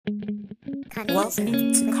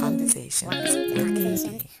Welcome to Conversations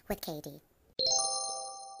with Katie.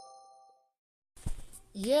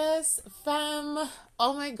 Yes, fam.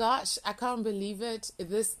 Oh my gosh, I can't believe it.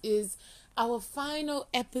 This is our final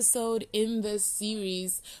episode in this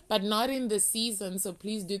series, but not in the season. So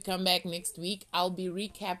please do come back next week. I'll be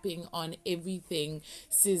recapping on everything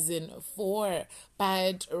season 4.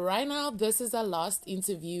 But right now, this is our last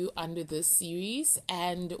interview under this series,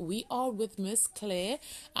 and we are with Miss Claire,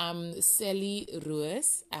 Sally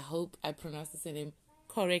Ruiz. I hope I pronounced the name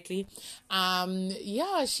correctly.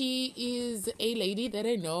 She is a lady that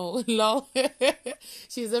I know. Lol.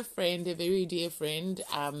 She's a friend, a very dear friend.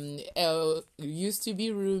 Used to be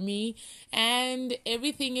roomie and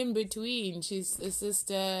everything in between. She's a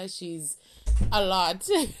sister. She's a lot.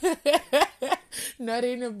 Not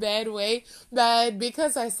in a bad way, but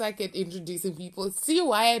because I suck at introducing people. See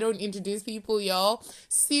why I don't introduce people, y'all?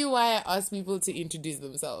 See why I ask people to introduce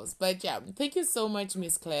themselves. But yeah, thank you so much,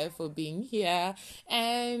 Miss Claire, for being here.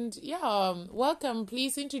 And welcome.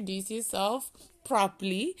 Please introduce yourself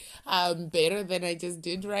properly, better than I just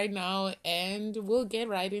did right now, and we'll get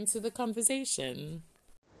right into the conversation.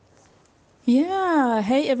 Yeah,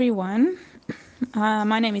 hey everyone.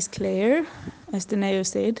 My name is Claire, as Daneo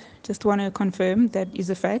said. Just want to confirm that is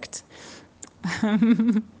a fact.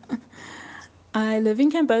 I live in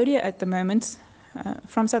Cambodia at the moment,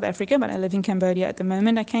 from South Africa, but I live in Cambodia at the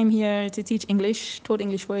moment. I came here to teach English, taught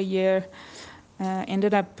English for a year,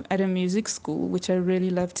 ended up at a music school, which I really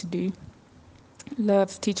love to do.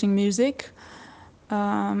 Love teaching music.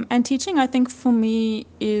 And teaching, I think, for me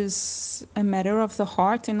is a matter of the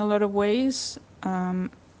heart in a lot of ways.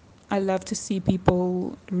 I love to see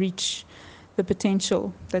people reach the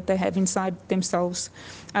potential that they have inside themselves.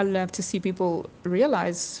 I love to see people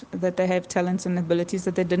realize that they have talents and abilities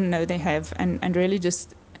that they didn't know they have, and really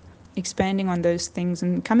just expanding on those things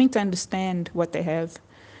and coming to understand what they have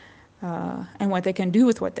and what they can do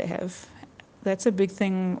with what they have. That's a big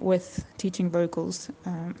thing with teaching vocals.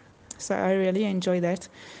 So I really enjoy that.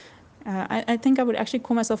 I think I would actually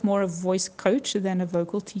call myself more a voice coach than a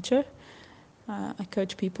vocal teacher. I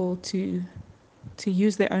coach people to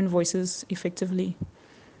use their own voices effectively.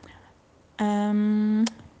 Other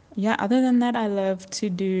than that, I love to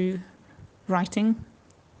do writing.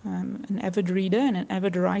 I'm an avid reader and an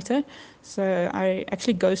avid writer. So I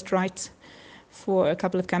actually ghostwrite for a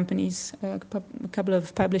couple of companies, a couple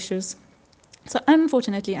of publishers. So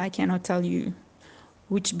unfortunately, I cannot tell you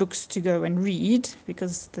which books to go and read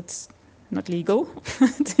because that's not legal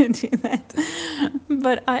to do that.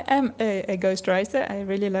 But I am a ghostwriter. I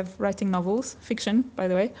really love writing novels, fiction, by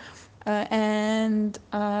the way. I'm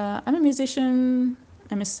a musician,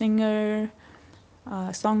 I'm a singer,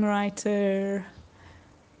 songwriter.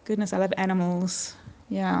 Goodness, I love animals.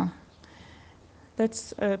 Yeah,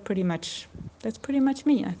 that's pretty much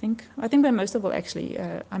me. I think. But most of all, actually,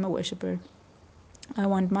 I'm a worshipper. I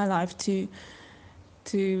want my life to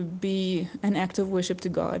be an act of worship to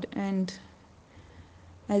God, and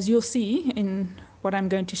as you'll see in what I'm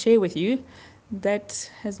going to share with you, that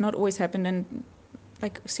has not always happened, and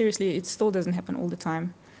seriously, it still doesn't happen all the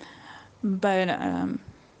time. But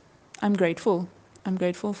I'm grateful. I'm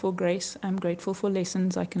grateful for grace. I'm grateful for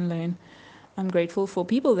lessons I can learn. I'm grateful for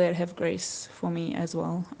people that have grace for me as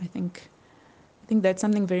well. I think that's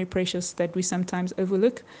something very precious that we sometimes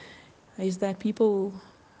overlook, is that people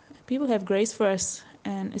have grace for us,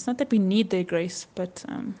 and it's not that we need their grace, but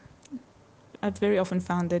I've very often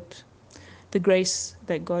found that the grace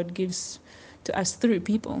that God gives to us through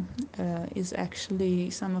people is actually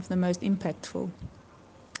some of the most impactful.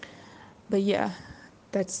 But yeah,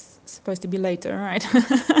 that's supposed to be later, right?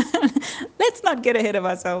 Let's not get ahead of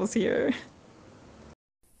ourselves here.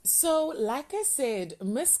 So, like I said,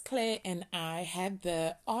 Miss Claire and I had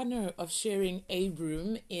the honor of sharing a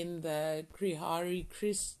room in the Krihari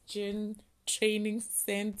Christian Training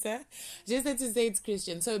Center. Just had to say it's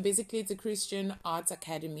Christian. So basically, it's a Christian arts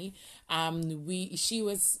academy. She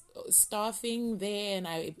was staffing there, and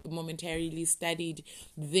I momentarily studied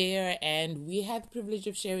there, and we had the privilege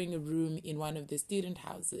of sharing a room in one of the student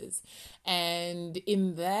houses. And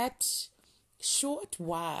in that short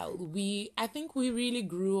while, I think we really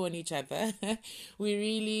grew on each other. We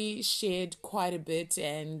really shared quite a bit,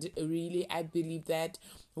 and really I believe that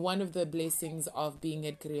one of the blessings of being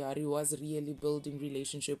at Kriari was really building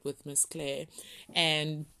relationship with Miss Claire.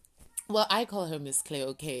 And well, I call her Miss Claire,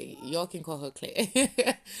 okay? Y'all can call her Claire.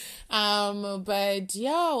 But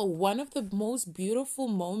yeah, one of the most beautiful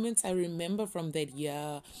moments I remember from that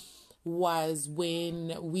year was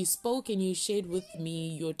when we spoke and you shared with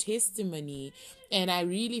me your testimony. And I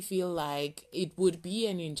really feel like it would be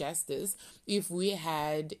an injustice if we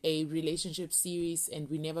had a relationship series and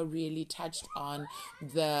we never really touched on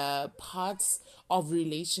the parts of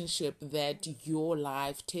relationship that your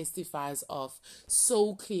life testifies of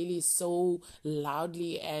so clearly, so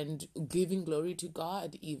loudly, and giving glory to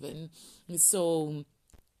God even. So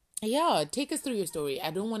yeah, take us through your story.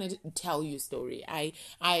 I don't want to tell your story. I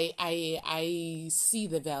see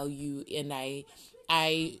the value, and I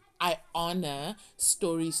honor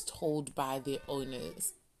stories told by their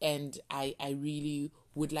owners, and I really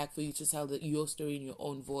would like for you to tell your story in your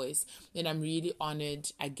own voice. And I'm really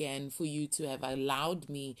honored again for you to have allowed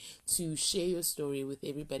me to share your story with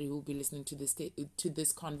everybody who will be listening to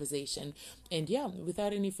this conversation. And yeah,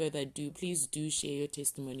 without any further ado, please do share your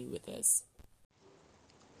testimony with us.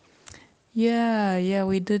 Yeah,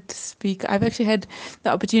 we did speak. I've actually had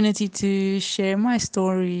the opportunity to share my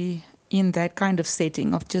story in that kind of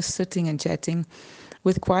setting of just sitting and chatting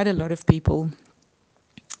with quite a lot of people.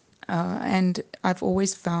 And I've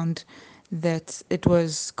always found that it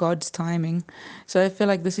was God's timing. So I feel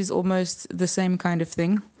like this is almost the same kind of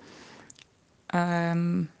thing.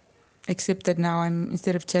 Except that now I'm,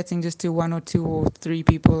 instead of chatting just to one or two or three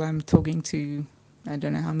people, I'm talking to, I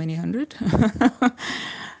don't know how many hundred.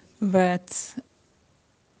 But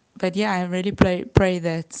yeah, I really pray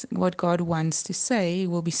that what God wants to say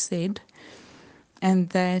will be said, and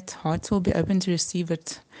that hearts will be open to receive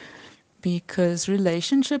it, because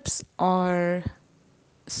relationships are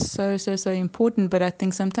so important, but I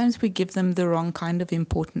think sometimes we give them the wrong kind of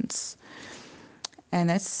importance,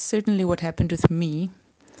 and that's certainly what happened with me.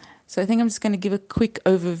 So I think I'm just going to give a quick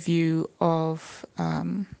overview of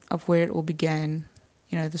where it all began,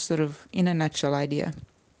 the sort of in a nutshell idea.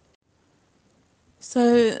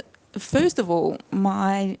 So first of all,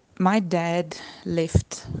 my dad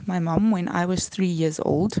left my mom when I was 3 years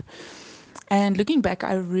old. And looking back,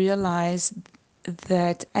 I realized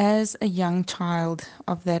that as a young child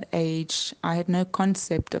of that age, I had no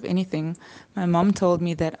concept of anything. My mom told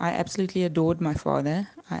me that I absolutely adored my father.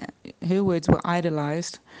 Her words were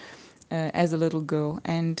idolized as a little girl.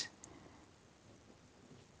 And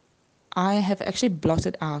I have actually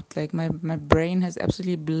blotted out, like my brain has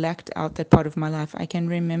absolutely blacked out that part of my life. I can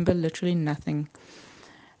remember literally nothing.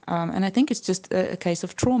 And I think it's just a case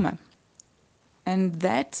of trauma. And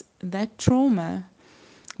that trauma,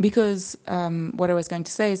 because what I was going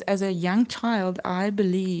to say is, as a young child, I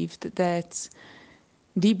believed that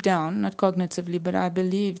deep down, not cognitively, but I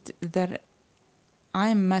believed that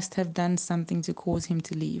I must have done something to cause him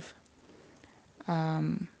to leave.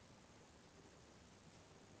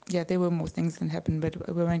 Yeah, there were more things that happened, but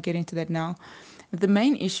we won't get into that now. The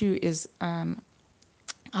main issue is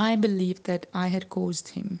I believed that I had caused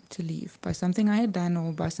him to leave by something I had done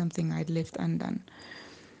or by something I'd left undone.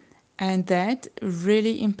 And that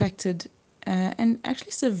really impacted and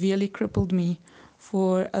actually severely crippled me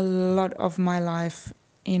for a lot of my life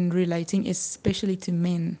in relating, especially to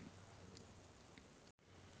men.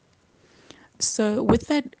 So, with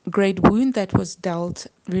that great wound that was dealt,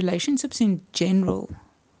 relationships in general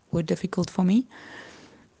were difficult for me.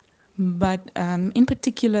 But in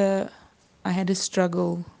particular, I had a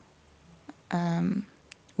struggle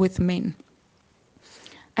with men.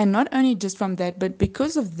 And not only just from that, but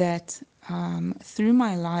because of that, through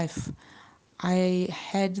my life, I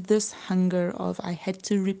had this hunger of I had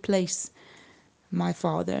to replace my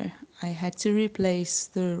father. I had to replace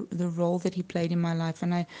the role that he played in my life.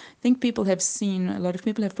 And I think people have seen, a lot of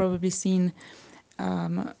people have probably seen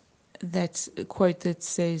that quote that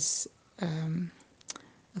says,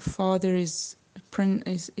 a father is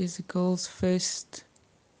a girl's first,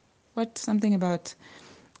 what, something about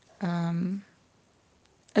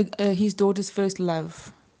his daughter's first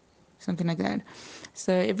love, something like that.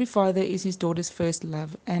 So every father is his daughter's first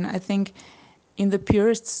love. And I think in the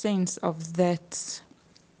purest sense of that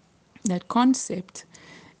concept,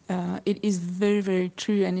 it is very, very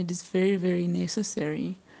true, and it is very, very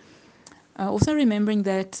necessary. Also remembering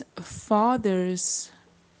that fathers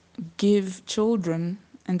give children,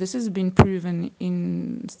 and this has been proven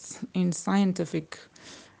in scientific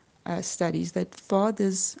studies, that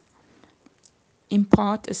fathers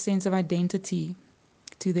impart a sense of identity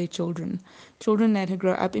to their children. Children that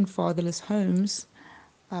grow up in fatherless homes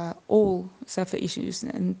all suffer issues.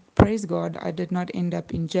 And praise God, I did not end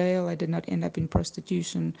up in jail. I did not end up in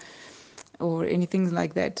prostitution or anything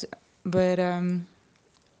like that. But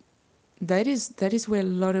that is where a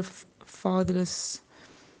lot of fatherless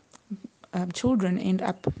children end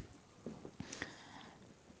up.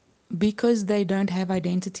 because they don't have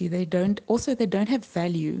identity, they don't have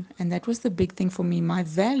value. And that was the big thing for me. My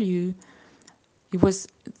value, it was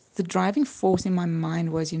the driving force in my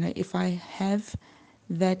mind was, if I have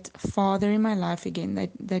that father in my life again,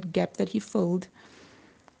 that gap that he filled,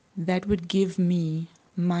 that would give me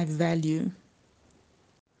my value.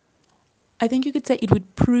 I think you could say it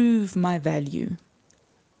would prove my value.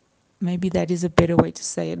 Maybe that is a better way to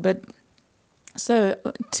say it. But so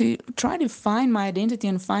to try to find my identity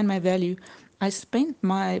and find my value, I spent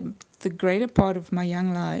the greater part of my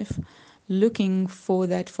young life looking for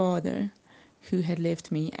that father who had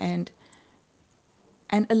left me, and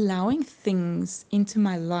allowing things into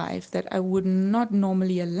my life that I would not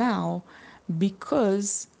normally allow,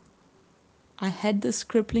 because I had this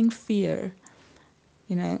crippling fear.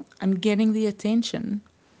 I'm getting the attention,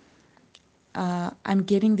 I'm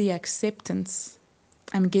getting the acceptance,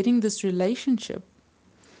 I'm getting this relationship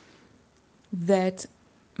that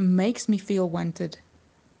makes me feel wanted,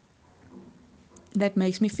 that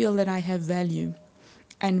makes me feel that I have value.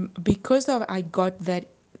 And because I got that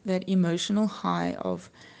emotional high of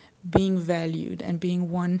being valued and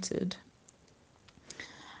being wanted,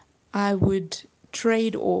 I would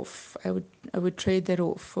trade off. I would trade that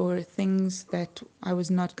off for things that I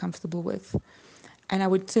was not comfortable with, and I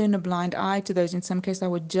would turn a blind eye to those. In some cases, I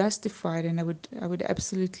would justify it, and I would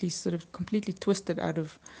absolutely sort of completely twist it out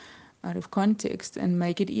of context and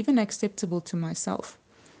make it even acceptable to myself.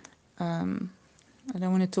 I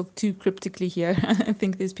don't want to talk too cryptically here. I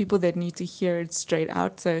think there's people that need to hear it straight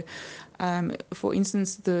out. So, for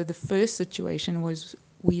instance, the first situation was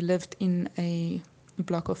we lived in a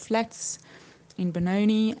block of flats in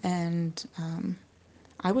Benoni, and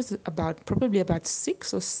I was probably about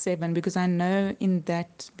 6 or 7, because I know in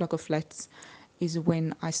that block of flats is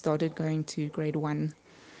when I started going to grade 1.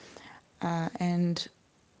 And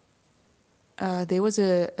there was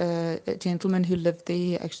a gentleman who lived there.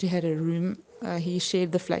 He actually had a room. He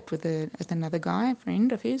shared the flat with another guy, a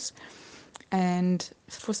friend of his. And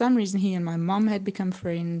for some reason, he and my mom had become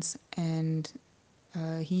friends, and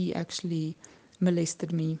he actually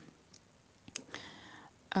molested me.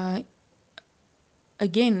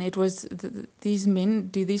 Again, it was these men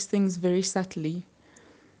do these things very subtly.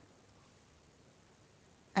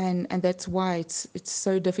 And that's why it's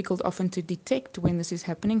so difficult often to detect when this is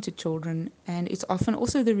happening to children, and it's often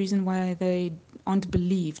also the reason why they aren't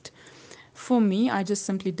believed. For me, I just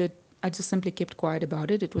simply kept quiet about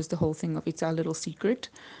it. It was the whole thing of it's our little secret.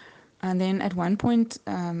 And then at one point,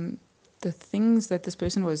 the things that this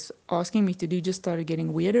person was asking me to do just started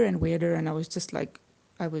getting weirder and weirder, and I was just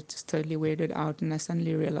totally weirded out, and I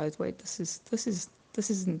suddenly realized, wait, this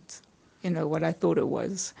isn't what I thought it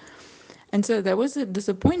was. And so there was a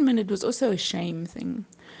disappointment. It was also a shame thing.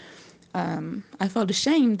 I felt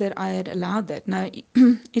ashamed that I had allowed that. Now,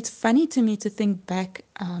 it's funny to me to think back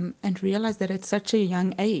and realize that at such a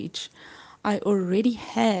young age, I already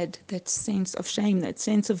had that sense of shame, that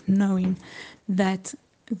sense of knowing that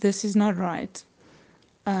this is not right,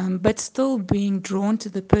 but still being drawn to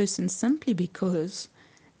the person simply because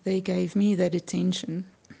they gave me that attention.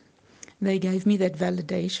 They gave me that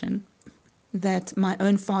validation that my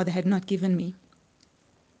own father had not given me.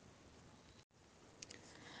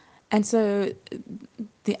 And so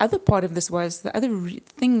the other part of this was the other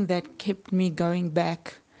thing that kept me going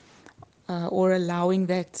back or allowing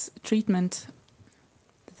that treatment,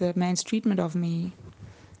 the man's treatment of me,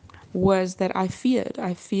 was that I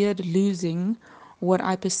feared losing what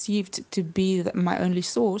I perceived to be my only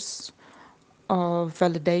source of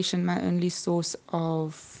validation, my only source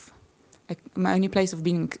of, my only place of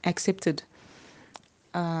being accepted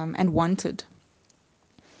and wanted.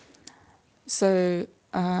 So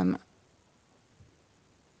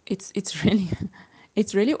it's really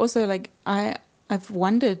it's really also like I've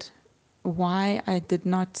wondered why I did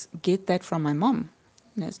not get that from my mom.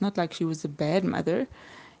 It's not like she was a bad mother.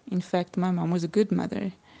 In fact, my mom was a good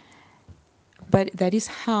mother. But that is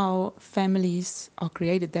how families are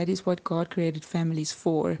created. That is what God created families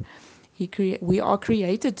for. We are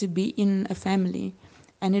created to be in a family,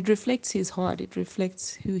 and it reflects His heart. It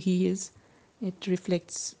reflects who He is. It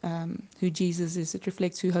reflects who Jesus is. It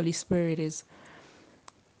reflects who Holy Spirit is.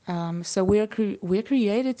 So we're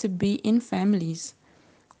created to be in families,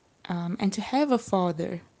 and to have a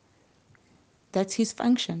father. That's his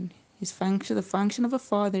function. The function of a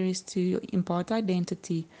father is to impart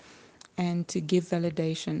identity and to give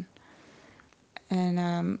validation.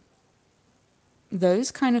 And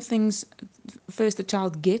those kind of things, first the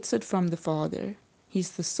child gets it from the father.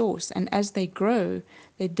 He's the source. And as they grow,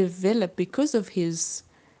 they develop because of his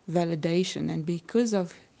validation and because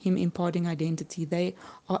of him imparting identity. They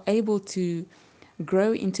are able to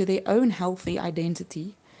grow into their own healthy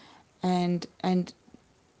identity and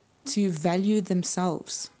to value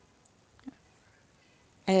themselves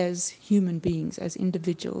as human beings, as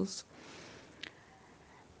individuals.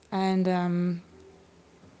 And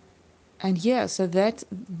yeah, so that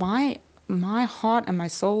my heart and my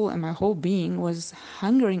soul and my whole being was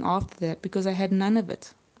hungering after that because I had none of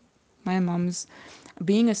it. My mom's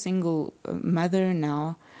being a single mother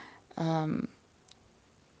now.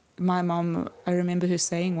 My mom, I remember her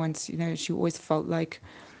saying once, she always felt like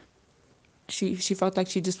she felt like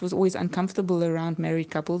she just was always uncomfortable around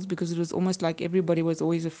married couples because it was almost like everybody was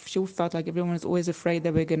always she felt like everyone was always afraid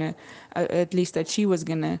they were gonna at least that she was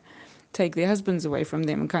gonna take their husbands away from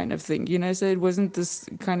them, kind of thing, so it wasn't this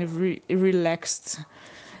kind of relaxed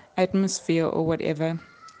atmosphere or whatever.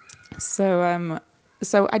 So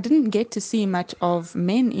I didn't get to see much of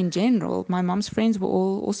men in general. My mom's friends were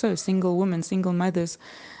all also single women, single mothers.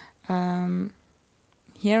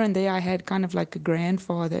 Here and there I had kind of like a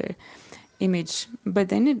grandfather image. But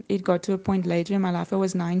then it got to a point later in my life, I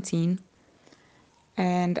was 19,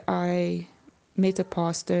 and I met a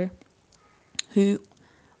pastor who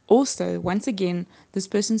also, once again, this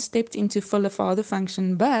person stepped into fuller father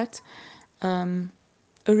function, but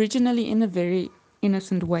originally in a very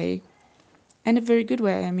innocent way and a very good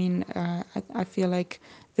way. I mean, I feel like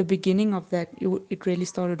the beginning of that, it really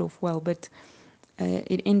started off well, but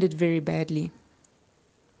it ended very badly.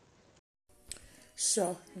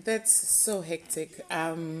 Sure, that's so hectic.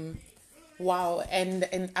 Wow,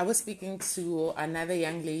 and I was speaking to another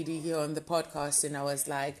young lady here on the podcast, and I was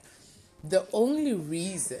like, the only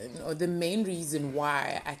reason or the main reason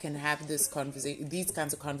why I can have these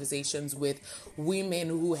kinds of conversations with women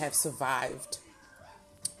who have survived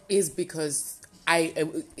is because I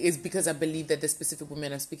believe that the specific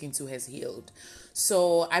woman I'm speaking to has healed.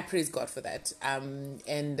 So I praise God for that.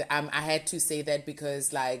 And I had to say that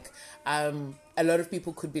because a lot of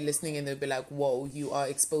people could be listening and they'll be like, whoa, you are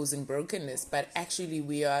exposing brokenness. But actually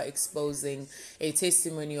we are exposing a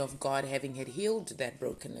testimony of God having had healed that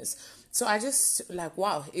brokenness. So I just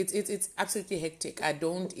wow, it's absolutely hectic. I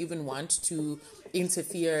don't even want to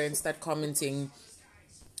interfere and start commenting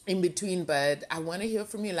in between, but I want to hear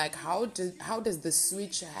from you, how does the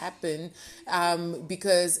switch happen?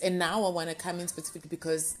 Because, and now I want to come in specifically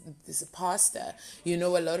because this pastor, a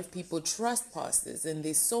lot of people trust pastors, and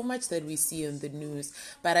there's so much that we see in the news,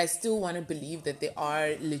 but I still want to believe that there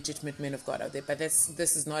are legitimate men of God out there. But this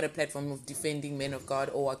is not a platform of defending men of God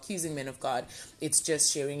or accusing men of God. It's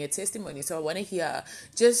just sharing a testimony. So I want to hear,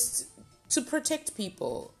 just to protect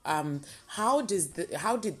people, how did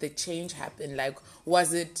the change happen?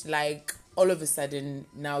 Was it all of a sudden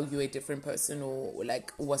now you're a different person, or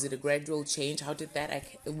was it a gradual change? How did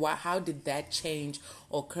that change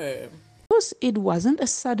occur? Of course, it wasn't a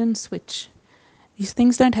sudden switch. These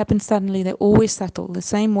things don't happen suddenly. They're always subtle. The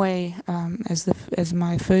same way as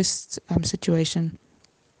my first situation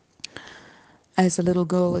as a little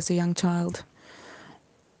girl, as a young child.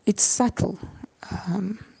 It's subtle.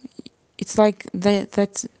 It's like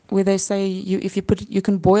that's where they say you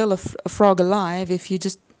can boil a frog alive if you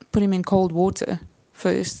just put him in cold water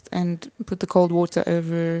first and put the cold water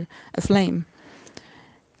over a flame.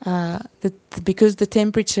 Because the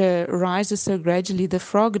temperature rises so gradually, the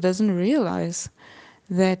frog doesn't realize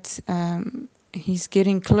that he's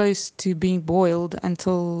getting close to being boiled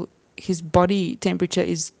until his body temperature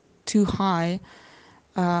is too high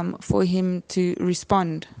for him to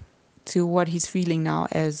respond to what he's feeling now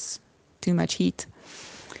as too much heat.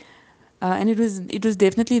 And it was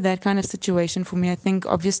definitely that kind of situation for me. I think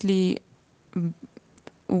obviously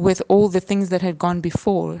with all the things that had gone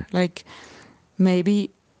before,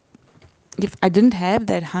 maybe if I didn't have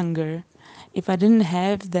that hunger, if I didn't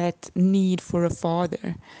have that need for a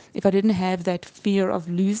father, if I didn't have that fear of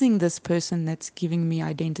losing this person that's giving me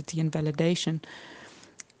identity and validation,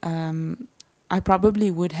 I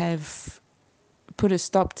probably would have put a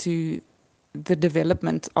stop to the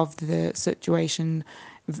development of the situation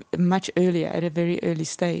much earlier, at a very early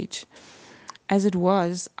stage. As it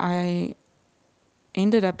was, I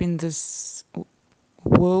ended up in this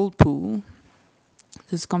whirlpool,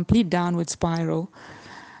 this complete downward spiral,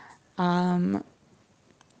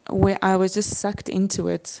 where I was just sucked into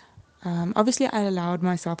it. Obviously, I allowed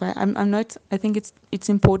myself. I'm not. I think it's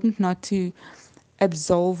important not to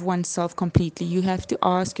absolve oneself completely. You have to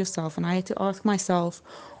ask yourself, and I had to ask myself,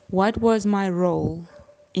 what was my role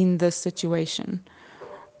in this situation?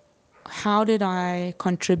 How did I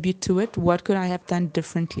contribute to it? What could I have done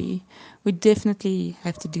differently? We definitely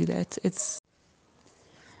have to do that. It's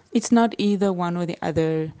not either one or the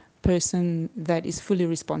other person that is fully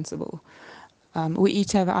responsible. We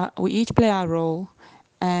each play our role,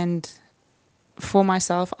 and for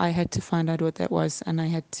myself, I had to find out what that was, and I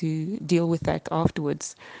had to deal with that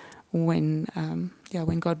afterwards when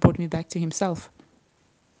God brought me back to Himself.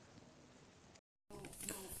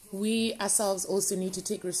 We ourselves also need to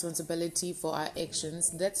take responsibility for our actions.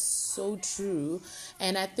 That's so true,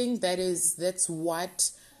 and I think that's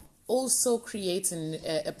what also creates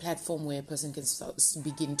a platform where a person can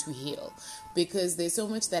begin to heal, because there's so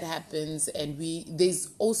much that happens, and there's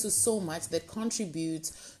also so much that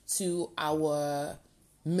contributes to our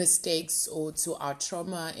mistakes or to our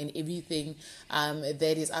trauma and everything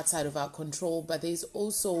that is outside of our control. But there's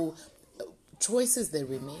also choices that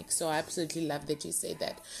we make. So I absolutely love that you say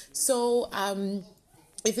that. So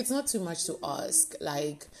if it's not too much to ask,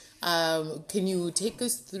 can you take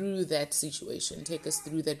us through that situation, take us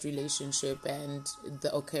through that relationship and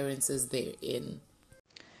the occurrences therein?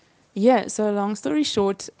 Yeah, so long story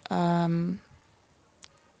short,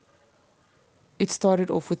 it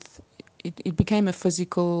started off with, it became a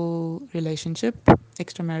physical relationship,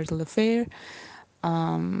 extramarital affair.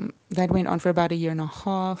 That went on for about a year and a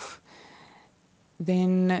half.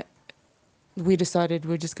 Then we decided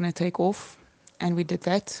we're just going to take off, and we did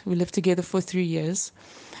that. We lived together for 3 years,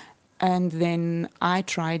 and then I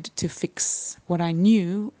tried to fix what I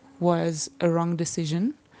knew was a wrong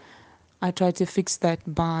decision. I tried to fix that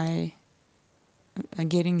by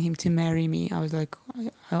getting him to marry me. I was like,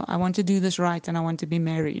 I want to do this right, and I want to be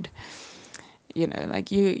married. You know,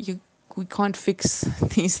 like we can't fix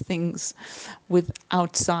these things with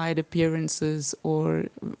outside appearances or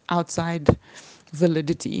outside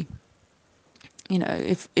validity. You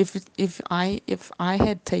know, if I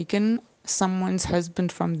had taken someone's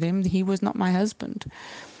husband from them, he was not my husband.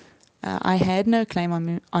 I had no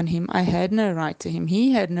claim on him. I had no right to him.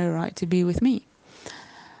 He had no right to be with me.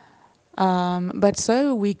 But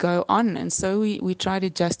so we go on, and so we try to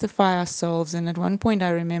justify ourselves. And at one point, I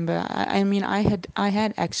remember, I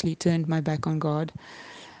had actually turned my back on God.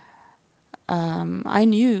 I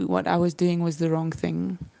knew what I was doing was the wrong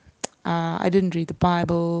thing. I didn't read the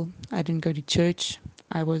Bible. I didn't go to church.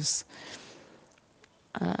 I was.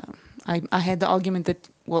 I had the argument that,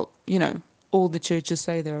 well, you know, all the churches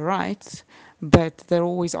say they're right, but they're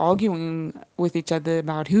always arguing with each other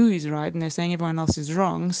about who is right, and they're saying everyone else is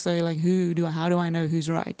wrong. So, like, how do I know who's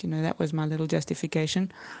right? You know, that was my little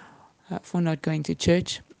justification for not going to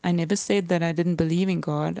church. I never said that I didn't believe in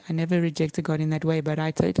God. I never rejected God in that way, but I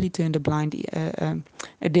totally turned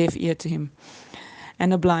a deaf ear to Him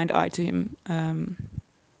and a blind eye to Him.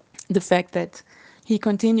 The fact that He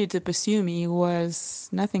continued to pursue me was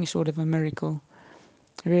nothing short of a miracle,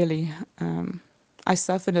 really. I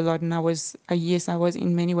suffered a lot, and yes, I was,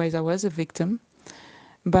 in many ways, I was a victim,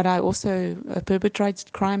 but I also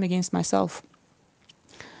perpetrated crime against myself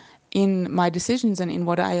in my decisions and in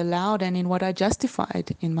what I allowed and in what I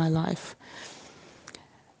justified in my life.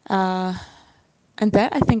 And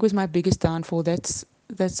that, I think, was my biggest downfall. That's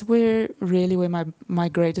where my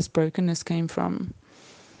greatest brokenness came from.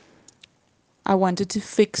 I wanted to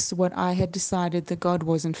fix what I had decided that God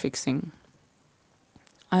wasn't fixing.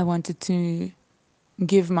 I wanted to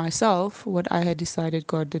give myself what I had decided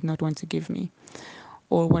God did not want to give me,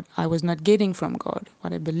 or what I was not getting from God,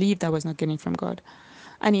 what I believed I was not getting from God.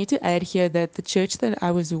 I need to add here that the church that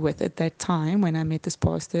I was with at that time, when I met this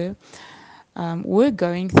pastor, were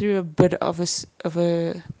going through a bit of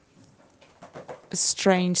a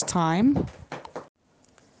strange time.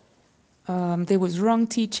 There was wrong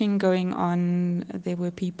teaching going on. There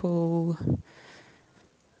were people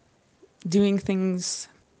doing things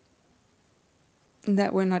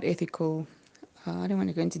that were not ethical. I don't want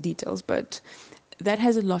to go into details, but that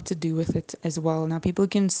has a lot to do with it as well. Now, people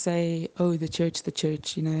can say, "Oh, the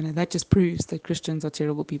church," you know, and that just proves that Christians are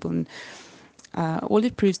terrible people. And all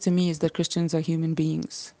it proves to me is that Christians are human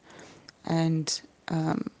beings, and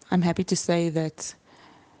I'm happy to say that.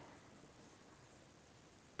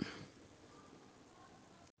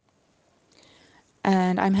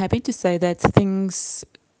 And I'm happy to say that things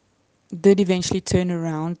did eventually turn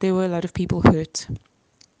around. There were a lot of people hurt.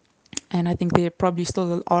 And I think there probably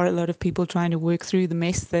still are a lot of people trying to work through the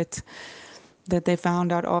mess that they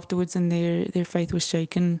found out afterwards, and their faith was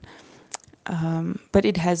shaken. But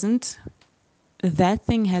it hasn't. That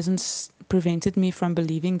thing hasn't prevented me from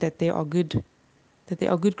believing that they are good. That they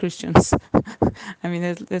are good Christians. I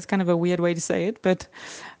mean, that's kind of a weird way to say it, but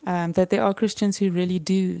that there are Christians who really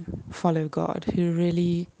do follow God, who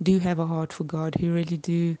really do have a heart for God, who really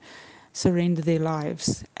do surrender their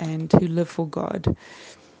lives and who live for God,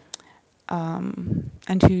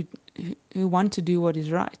 and who want to do what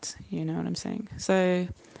is right. You know what I'm saying? So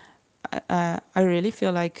I really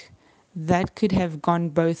feel like that could have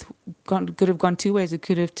could have gone two ways. It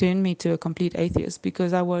could have turned me to a complete atheist,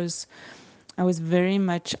 because I was I was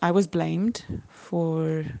blamed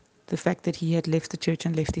for the fact that he had left the church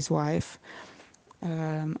and left his wife.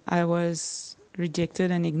 I was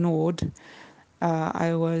rejected and ignored.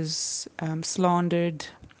 I was slandered.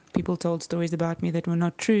 People told stories about me that were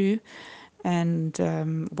not true. And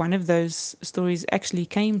one of those stories actually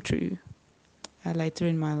came true later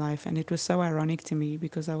in my life. And it was so ironic to me,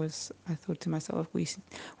 because I thought to myself, we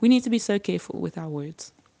need to be so careful with our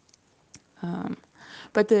words.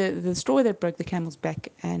 But the straw that broke the camel's back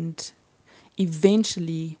and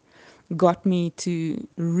eventually got me to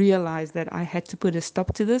realize that I had to put a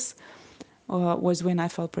stop to this was when I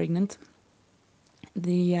fell pregnant.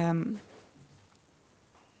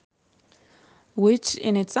 Which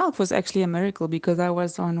in itself was actually a miracle, because I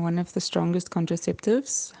was on one of the strongest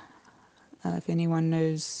contraceptives. If anyone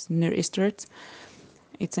knows Neristrat,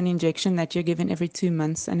 it's an injection that you're given every 2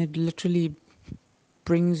 months, and it literally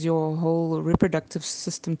brings your whole reproductive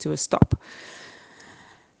system to a stop.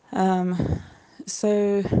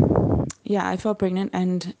 So, yeah, I fell pregnant,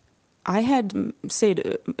 and I had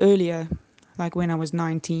said earlier, like when I was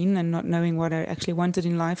 19 and not knowing what I actually wanted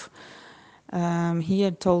in life, he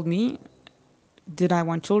had told me, did I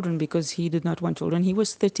want children, because he did not want children. He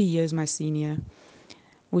was 30 years my senior,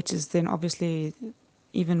 which is then obviously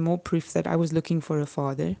even more proof that I was looking for a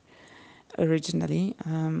father originally.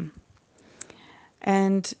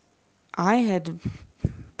 And I had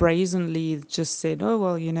brazenly just said, oh,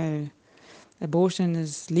 well, abortion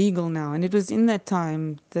is legal now. And it was in that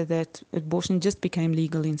time that abortion just became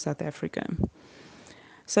legal in South Africa.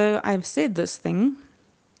 So I've said this thing,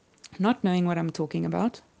 not knowing what I'm talking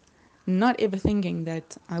about, not ever thinking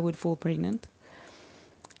that I would fall pregnant.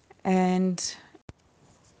 And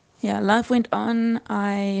yeah, life went on.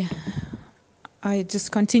 I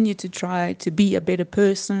just continued to try to be a better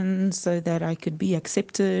person so that I could be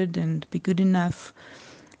accepted and be good enough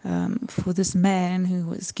for this man who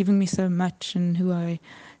was giving me so much and who I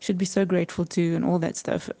should be so grateful to, and all that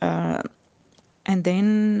stuff. And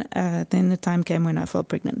then the time came when I fell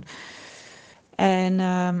pregnant.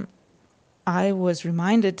 And I was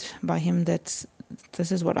reminded by him that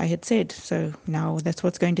this is what I had said. So now that's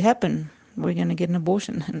what's going to happen. We're going to get an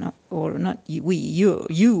abortion, or not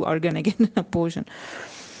you are going to get an abortion.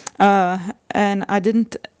 And I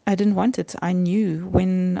didn't want it. I knew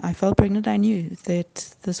when I fell pregnant, I knew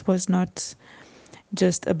that this was not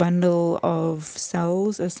just a bundle of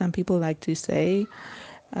cells, as some people like to say.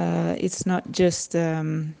 It's not just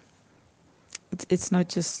it's not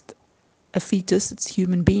just a fetus. It's a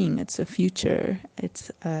human being. It's a future. It's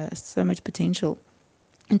so much potential.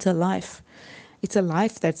 It's a life. It's a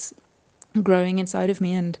life that's growing inside of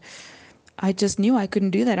me, and I just knew I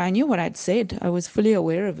couldn't do that. I knew what I'd said. I was fully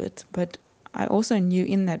aware of it, but I also knew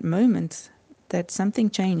in that moment that something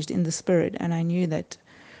changed in the spirit, and I knew that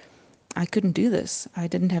I couldn't do this. I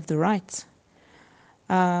didn't have the right.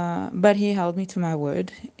 But he held me to my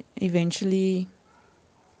word. Eventually,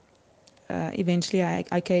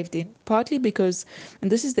 I caved in, partly because, and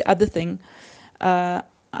this is the other thing, I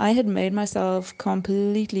had made myself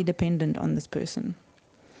completely dependent on this person.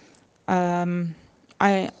 I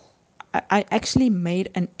actually made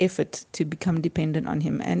an effort to become dependent on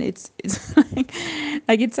him, and it's like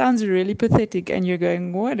it sounds really pathetic, and you're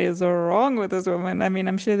going, what is wrong with this woman? I mean,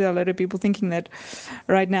 I'm sure there are a lot of people thinking that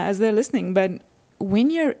right now as they're listening, but when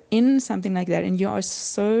you're in something like that and you are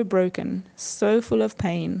so broken, so full of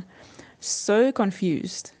pain, so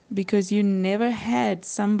confused, because you never had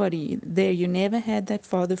somebody there, you never had that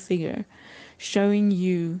father figure showing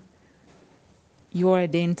you your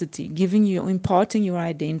identity, giving you, imparting your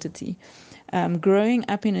identity. Growing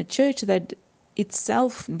up in a church that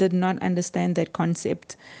itself did not understand that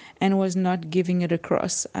concept and was not giving it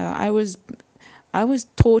across. I was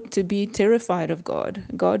taught to be terrified of God.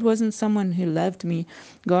 God wasn't someone who loved me.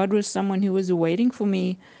 God was someone who was waiting for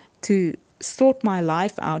me to sort my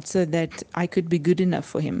life out so that I could be good enough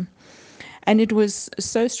for him. And it was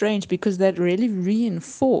so strange, because that really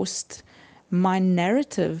reinforced my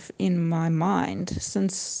narrative in my mind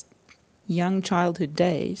since young childhood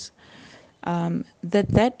days,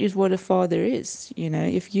 that is what a father is.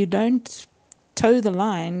 If you don't toe the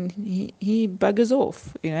line, he buggers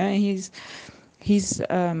off.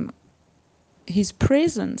 His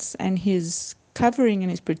presence and his covering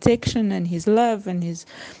and his protection and his love and his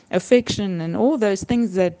affection and all those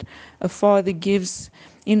things that a father gives,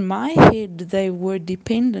 in my head, they were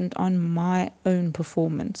dependent on my own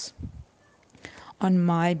performance, on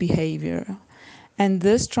my behavior. And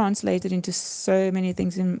this translated into so many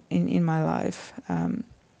things in my life,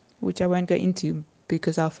 which I won't go into.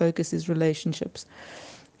 because our focus is relationships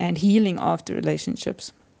and healing after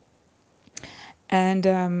relationships. And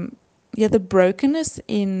the brokenness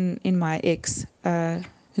in my ex, who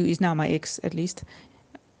is now my ex, at least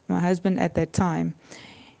my husband at that time,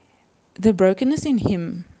 the brokenness in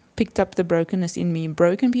him picked up the brokenness in me.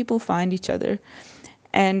 Broken people find each other,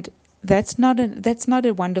 and that's not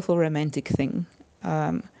a wonderful romantic thing.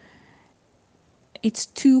 It's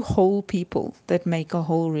two whole people that make a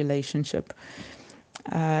whole relationship.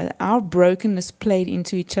 Our brokenness played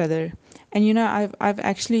into each other, and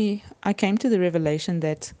I came to the revelation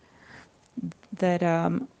that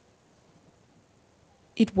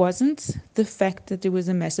it wasn't the fact that there was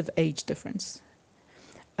a massive age difference.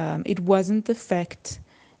 It wasn't the fact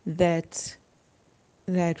that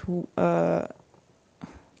that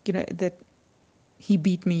he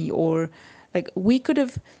beat me, or like we could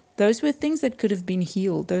have. Those were things that could have been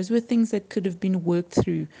healed. Those were things that could have been worked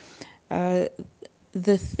through.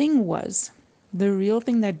 The thing was, the real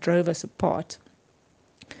thing that drove us apart,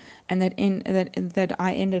 and that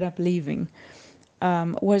I ended up leaving,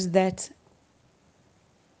 was that,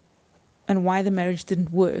 and why the marriage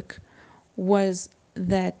didn't work, was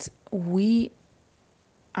that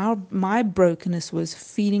my brokenness was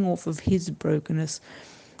feeding off of his brokenness.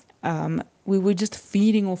 We were just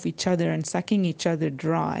feeding off each other and sucking each other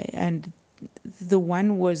dry, and the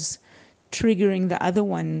one was triggering the other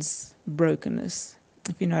one's brokenness,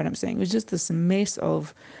 if you know what I'm saying. It was just this mess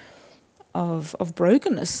of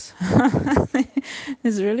brokenness.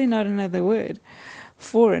 There's really not another word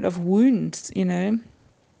for it, of wounds,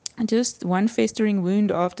 just one festering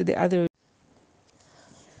wound after the other.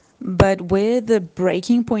 But where the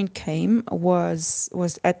breaking point came was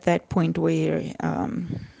at that point where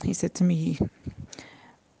he said to me,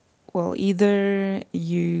 well, I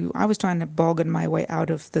was trying to bargain my way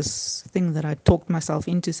out of this thing that I talked myself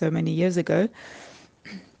into so many years ago.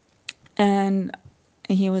 And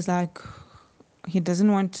he was like, he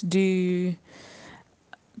doesn't want to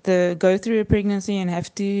go through a pregnancy and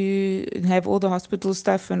have to have all the hospital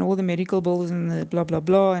stuff and all the medical bills and the blah, blah,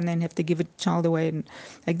 blah, and then have to give a child away. And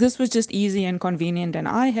like, this was just easy and convenient. And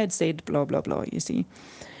I had said blah, blah, blah, you see.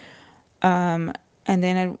 And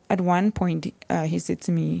then at one point, he said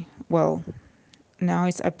to me, well, now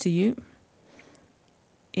it's up to you.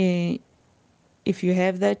 If you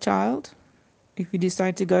have that child, if you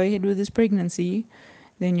decide to go ahead with this pregnancy,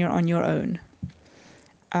 then you're on your own.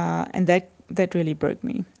 And that really broke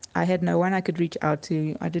me. I had no one I could reach out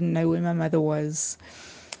to. I didn't know where my mother was.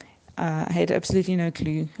 I had absolutely no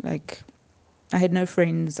clue. Like, I had no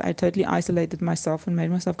friends. I totally isolated myself and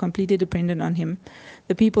made myself completely dependent on him.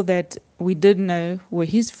 The people that we did know were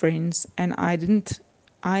his friends, and I've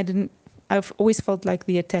always felt like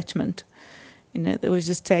the attachment, that was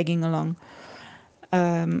just tagging along.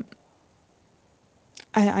 I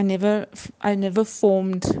never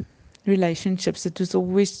formed relationships. It was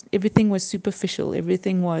always, everything was superficial.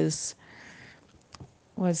 Everything was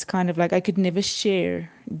kind of like I could never share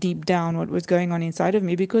deep down what was going on inside of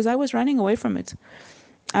me because I was running away from it.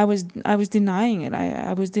 I was denying it.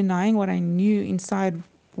 I was denying what I knew inside,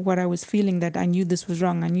 what I was feeling, that I knew this was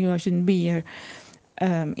wrong. I knew I shouldn't be here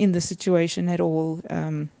in this situation at all.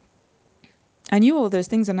 I knew all those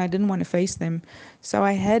things and I didn't want to face them. So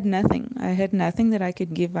I had nothing. I had nothing that I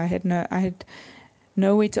could give. I had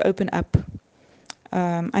nowhere to open up.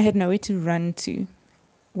 I had nowhere to run to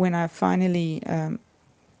when I finally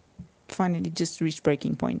just reached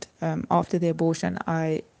breaking point. After the abortion,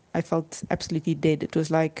 I felt absolutely dead. It was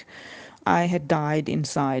like I had died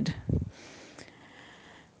inside.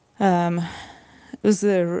 It was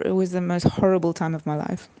the most horrible time of my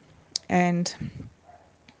life, and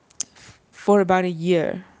for about a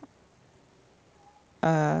year,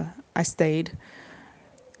 I stayed,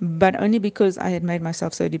 but only because I had made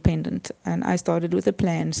myself so dependent. And I started with a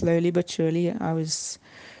plan, slowly but surely. I was,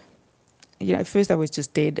 at first I was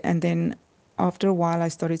just dead, and then after a while, I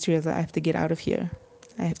started to realize I have to get out of here.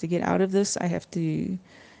 I have to get out of this. I have to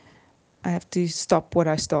stop what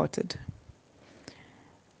I started.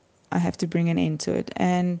 I have to bring an end to it.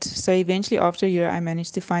 And so eventually, after a year, I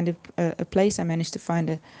managed to find a place. I managed to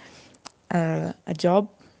find a job,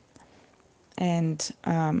 and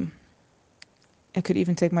I could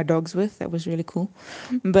even take my dogs with. That was really cool.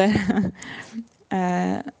 But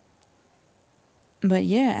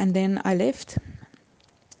yeah, and then I left.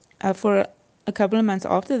 For a couple of months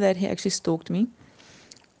after that, he actually stalked me.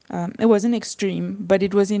 It wasn't extreme, but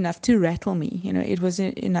it was enough to rattle me. It was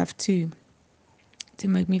enough to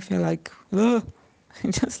make me feel like, oh,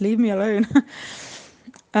 just leave me alone.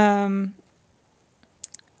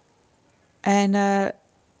 And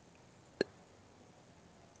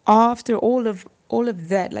after all all of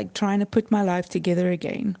that, like trying to put my life together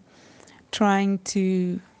again, trying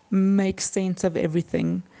to make sense of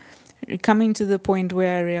everything, coming to the point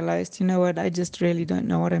where I realized, you know what, I just really don't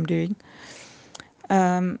know what I'm doing.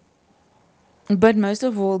 But most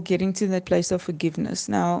of all, getting to that place of forgiveness.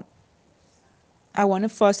 Now, I want to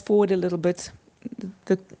fast forward a little bit.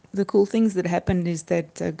 The, the cool things that happened is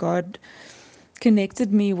that God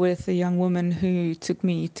connected me with a young woman who took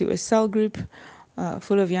me to a cell group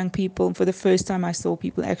full of young people. For the first time, I saw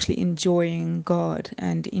people actually enjoying God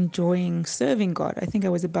and enjoying serving God. I think I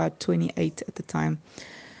was about 28 at the time.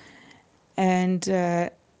 And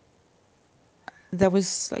that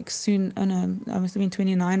was like soon, oh no, I must have been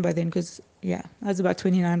 29 by then, because, yeah, I was about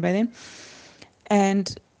 29 by then.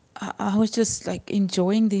 And I was just like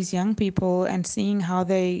enjoying these young people and seeing how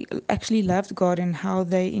they actually loved God and how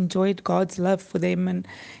they enjoyed God's love for them. And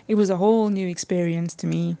it was a whole new experience to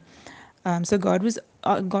me. So God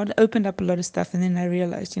opened up a lot of stuff, and then I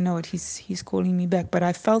realized, you know what, He's calling me back. But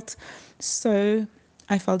I felt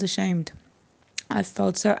ashamed. I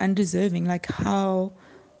felt so undeserving. Like, how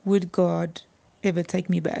would God ever take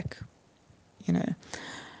me back? You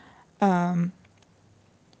know.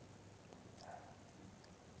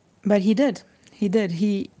 But He did. He did.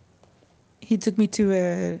 He took me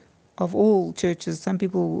to of all churches. Some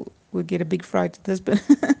people would get a big fright at this, but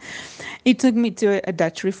he took me to a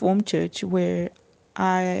Dutch Reformed church where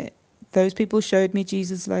those people showed me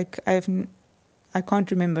Jesus like I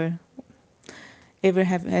can't remember ever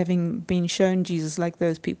having been shown Jesus like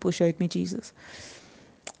those people showed me Jesus.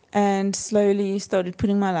 And slowly started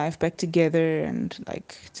putting my life back together and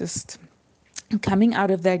like just coming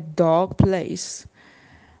out of that dark place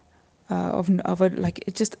of a like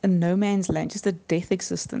it's just a no man's land, just a death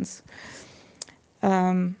existence.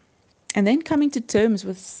 And then coming to terms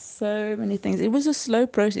with so many things. It was a slow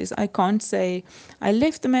process. I can't say I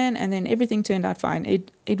left the man and then everything turned out fine.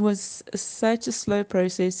 It was such a slow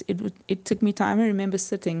process. It took me time. I remember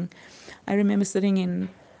sitting in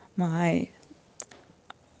my.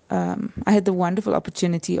 I had the wonderful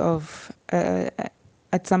opportunity of at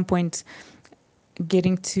some point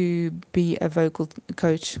getting to be a vocal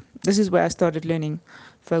coach. This is where I started learning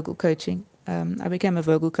vocal coaching. I became a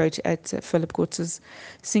vocal coach at Philip Kortz's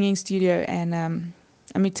singing studio, and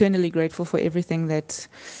I'm eternally grateful for everything that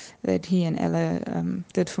he and Ella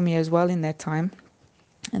did for me as well in that time.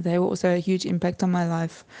 And they were also a huge impact on my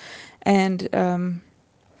life. And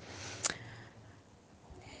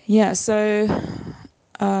so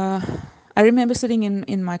I remember sitting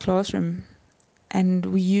in my classroom, and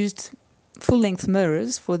we used full-length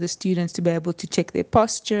mirrors for the students to be able to check their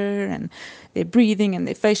posture and their breathing and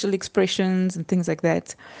their facial expressions and things like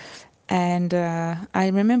that. And I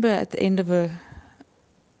remember at the end of a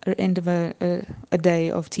day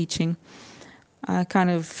of teaching, I kind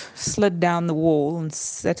of slid down the wall and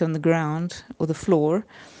sat on the ground or the floor,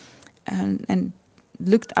 and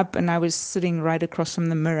looked up, and I was sitting right across from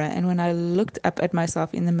the mirror. And when I looked up at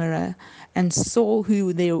myself in the mirror and saw who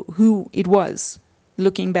it was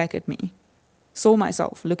looking back at me, saw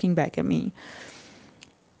myself looking back at me,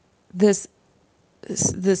 this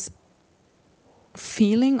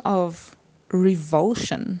feeling of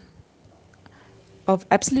revulsion, of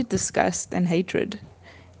absolute disgust and hatred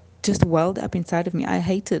just welled up inside of me. I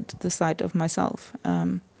hated the sight of myself.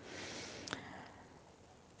 And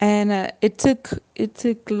it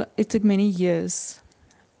took many years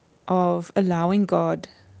of allowing God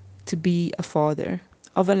to be a father,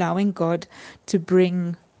 of allowing God to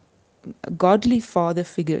bring godly father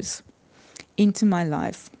figures into my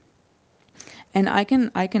life. And I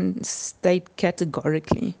can state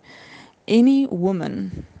categorically, any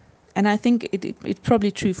woman, and I think it's probably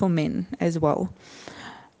true for men as well,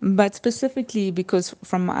 but specifically because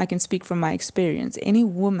I can speak from my experience, any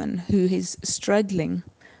woman who is struggling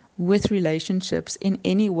with relationships in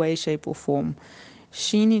any way, shape, or form,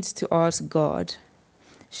 she needs to ask God.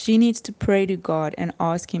 She needs to pray to God and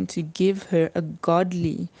ask Him to give her a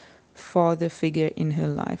godly father figure in her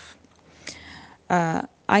life.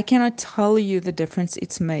 I cannot tell you the difference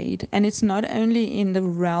it's made. And it's not only in the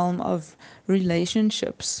realm of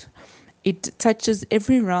relationships, it touches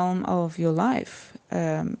every realm of your life,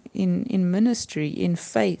 in ministry, in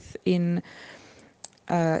faith, in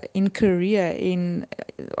career, in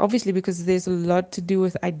obviously because there's a lot to do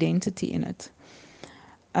with identity in it.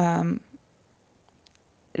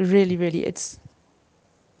 Really, really, it's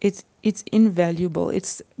invaluable.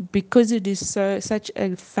 It's because it is such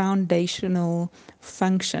a foundational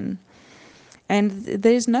function, and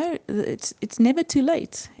it's never too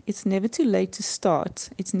late. It's never too late to start.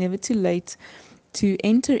 It's never too late to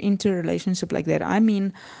enter into a relationship like that. I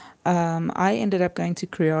mean, I ended up going to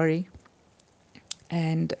Kriari,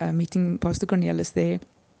 and meeting Pastor Cornelius there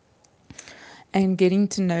and getting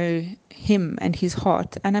to know him and his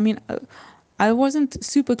heart. And I mean, I wasn't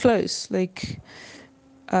super close. Like,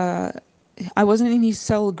 I wasn't in his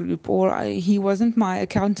cell group, or he wasn't my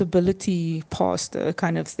accountability pastor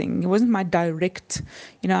kind of thing. He wasn't my direct,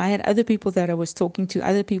 I had other people that I was talking to,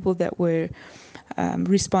 other people that were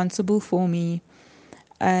responsible for me.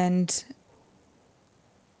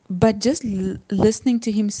 But just listening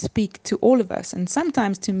to him speak to all of us, and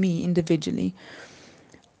sometimes to me individually,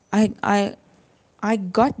 I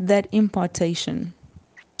got that impartation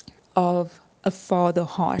of a father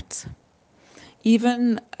heart.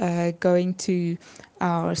 Even going to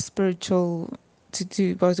our spiritual,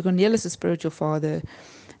 to Pastor Cornelius' spiritual father,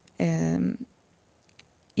 um,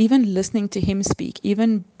 even listening to him speak,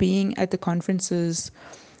 even being at the conferences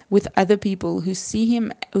with other people who see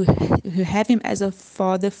him, who have him as a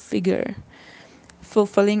father figure,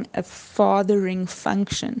 fulfilling a fathering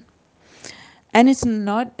function. And it's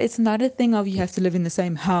not a thing of you have to live in the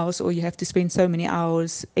same house or you have to spend so many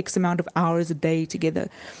hours, X amount of hours a day together.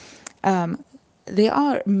 There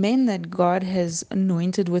are men that God has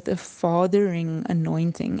anointed with a fathering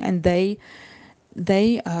anointing, and they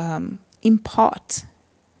impart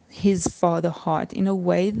his father heart in a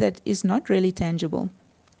way that is not really tangible,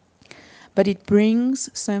 but it brings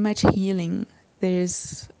so much healing.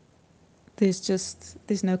 There's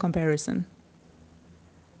no comparison.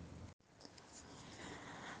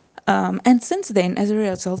 And since then, as a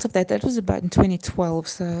result of that, that was about in 2012,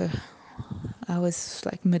 so I was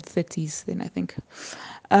like mid-30s then, I think.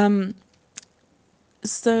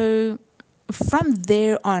 So from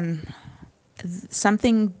there on,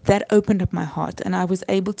 something that opened up my heart, and I was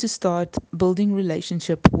able to start building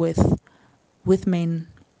relationship with men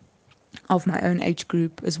of my own age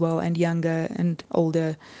group as well, and younger and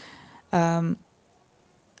older,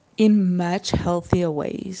 in much healthier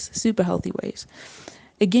ways, super healthy ways.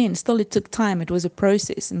 Again, still it took time. It was a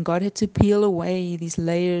process, and God had to peel away these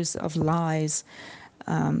layers of lies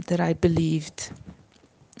that I believed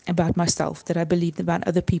about myself, that I believed about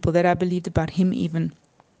other people, that I believed about him even.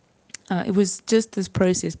 It was just this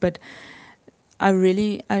process, but I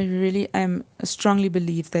really strongly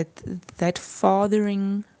believe that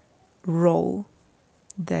fathering role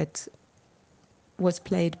that was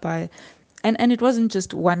played by, and it wasn't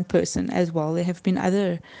just one person as well. There have been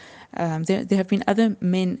other, there have been other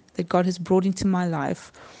men that God has brought into my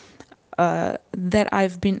life, that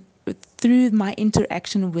I've been, through my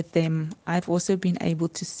interaction with them, I've also been able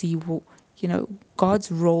to see,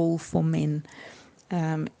 God's role for men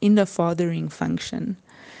in the fathering function.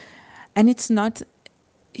 And it's not,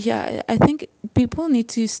 I think people need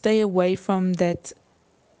to stay away from that,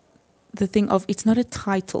 the thing of it's not a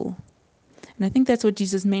title. And I think that's what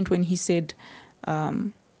Jesus meant when he said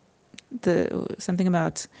something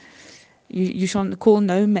about you shall call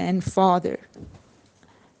no man father.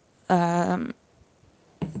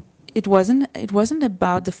 It wasn't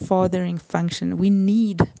about the fathering function. We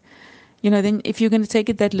need, then if you're going to take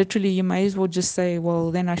it that literally, you may as well just say,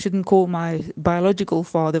 well, then I shouldn't call my biological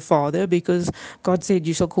father, because God said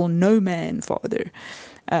you shall call no man father.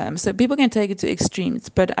 So people can take it to extremes,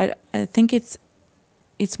 but I think it's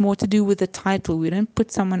more to do with the title. We don't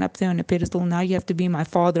put someone up there on a pedestal. Now you have to be my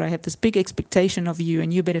father. I have this big expectation of you,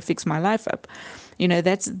 and you better fix my life up.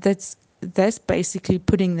 That's basically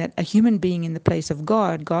putting that a human being in the place of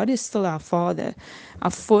God. God is still our Father.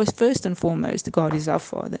 First and foremost, God is our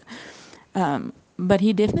Father. But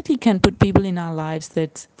He definitely can put people in our lives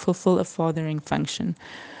that fulfill a fathering function.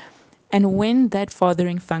 And when that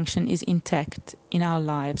fathering function is intact in our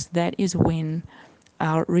lives, that is when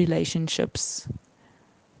our relationships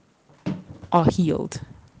are healed.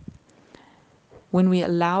 When we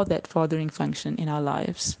allow that fathering function in our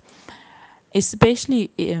lives, especially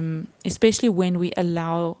when we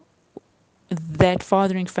allow that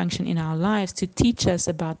fathering function in our lives to teach us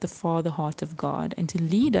about the father heart of God and to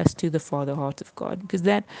lead us to the father heart of God, because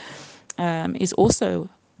that is also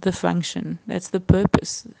the function, that's the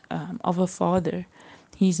purpose of a father.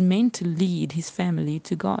 He's meant to lead his family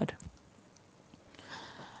to God.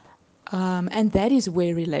 And that is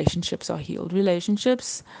where relationships are healed.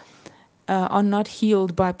 Relationships are not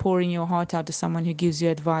healed by pouring your heart out to someone who gives you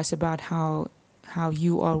advice about how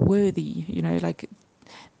you are worthy. Like,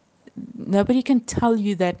 nobody can tell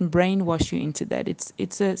you that and brainwash you into that.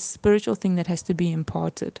 It's a spiritual thing that has to be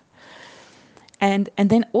imparted. And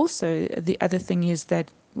then also the other thing is that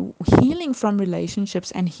healing from relationships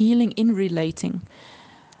and healing in relating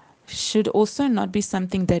should also not be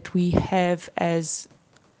something that we have as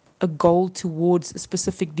a goal towards a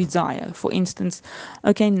specific desire. For instance,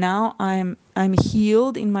 okay, now I'm I'm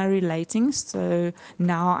healed in my relating, so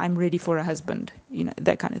now I'm ready for a husband,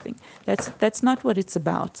 that kind of thing. That's not what it's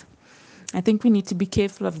about. I think we need to be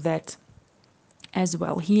careful of that as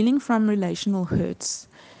well. Healing from relational hurts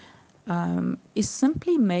is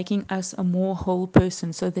simply making us a more whole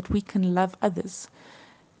person so that we can love others.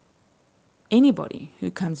 Anybody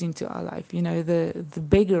who comes into our life, the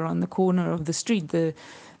beggar on the corner of the street, the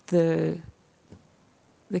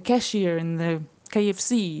cashier in the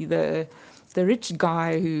KFC, the rich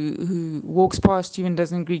guy who walks past you and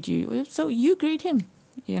doesn't greet you, so you greet him.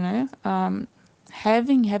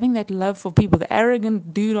 Having that love for people, the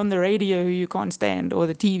arrogant dude on the radio who you can't stand, or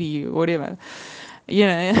the TV or whatever,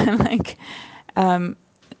 like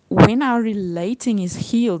when our relating is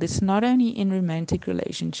healed, it's not only in romantic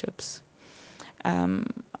relationships. I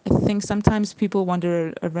think sometimes people want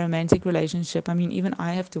a romantic relationship. I mean, even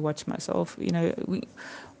I have to watch myself.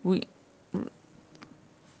 We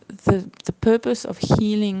the purpose of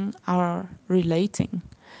healing our relating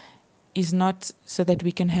is not so that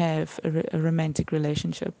we can have a romantic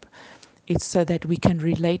relationship. It's so that we can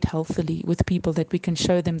relate healthily with people, that we can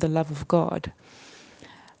show them the love of God.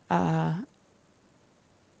 And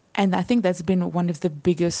I think that's been one of the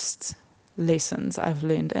biggest lessons I've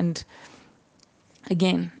learned. And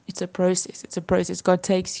again, it's a process. It's a process. God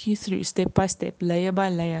takes you through step by step, layer by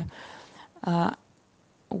layer.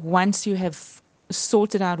 Once you have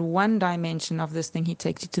sorted out one dimension of this thing, He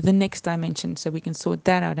takes you to the next dimension so we can sort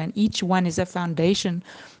that out. And each one is a foundation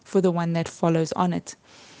for the one that follows on it.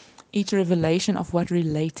 Each revelation of what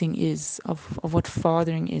relating is, of what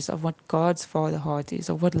fathering is, of what God's father heart is,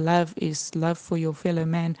 of what love is, love for your fellow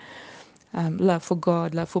man, love for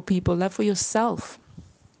God, love for people, love for yourself.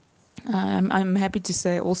 I'm happy to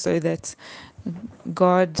say also that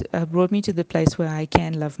God brought me to the place where I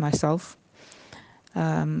can love myself.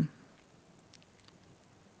 And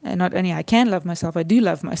not only I can love myself, I do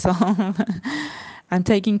love myself. I'm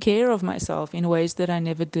taking care of myself in ways that I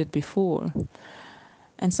never did before.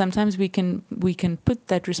 And sometimes we can put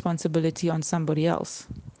that responsibility on somebody else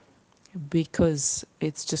because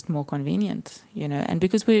it's just more convenient, and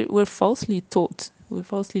because we're falsely taught, we're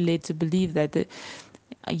falsely led to believe that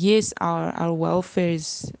yes, our welfare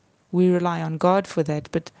is, we rely on God for that,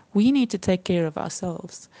 but we need to take care of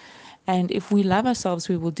ourselves. And if we love ourselves,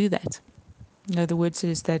 we will do that. The word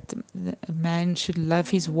says that a man should love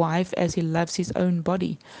his wife as he loves his own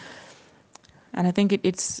body. And I think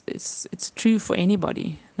it's true for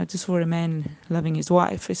anybody, not just for a man loving his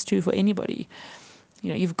wife. It's true for anybody.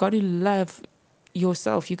 You've got to love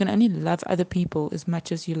yourself. You can only love other people as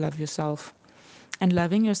much as you love yourself. And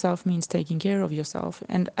loving yourself means taking care of yourself.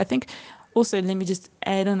 And I think also, let me just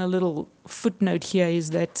add on a little footnote here,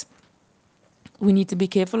 is that we need to be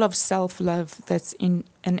careful of self-love that's in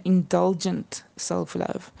an indulgent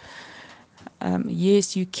self-love.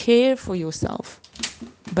 Yes, you care for yourself,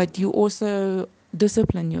 but you also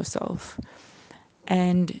discipline yourself.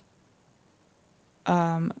 And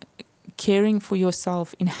caring for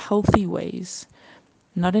yourself in healthy ways,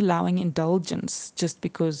 not allowing indulgence just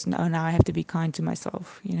because now I have to be kind to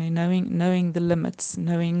myself. Knowing the limits,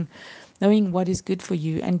 knowing what is good for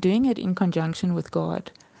you, and doing it in conjunction with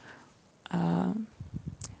God.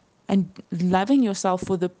 And loving yourself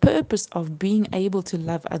for the purpose of being able to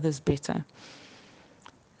love others better.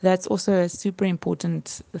 That's also a super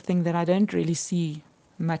important thing that I don't really see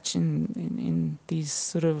much in these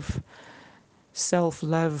sort of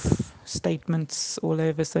self-love statements all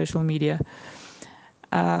over social media.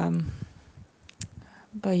 But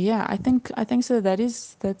yeah, I think so.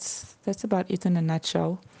 That's about it in a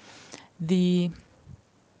nutshell. The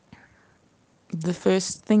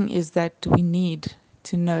first thing is that we need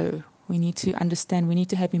to know, we need to understand, we need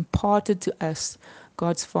to have imparted to us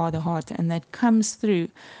God's Father heart, and that comes through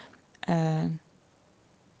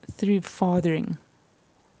fathering,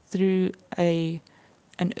 through an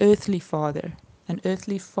earthly father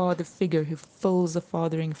figure who fills a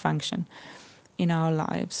fathering function in our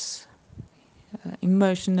lives,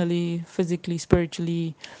 emotionally, physically,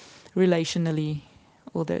 spiritually, relationally,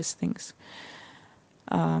 all those things.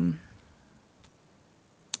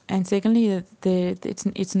 And secondly,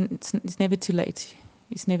 it's never too late.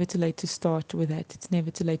 It's never too late to start with that. It's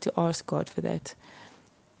never too late to ask God for that.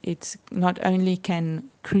 It's not only can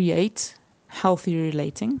create healthy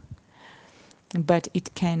relating, but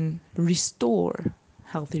it can restore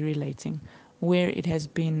healthy relating where it has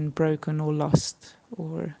been broken or lost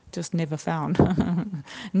or just never found,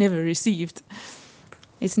 never received.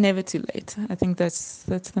 It's never too late. I think that's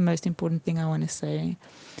the most important thing I want to say.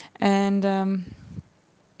 And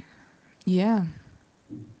yeah,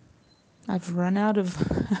 I've run out of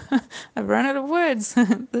I've run out of words.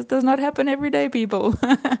 This does not happen every day, people.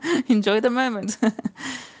 Enjoy the moment.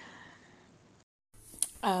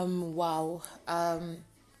 Wow.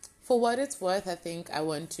 For what it's worth, I think I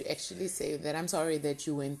want to actually say that I'm sorry that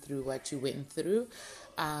you went through what you went through.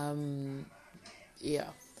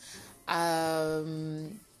 Yeah.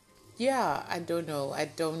 Yeah, I don't know. I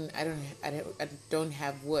don't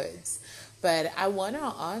have words. But I want to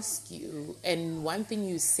ask you, and one thing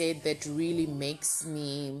you said that really makes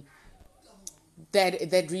me,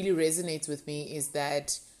 that really resonates with me is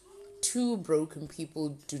that two broken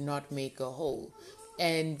people do not make a whole,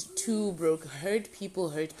 and hurt people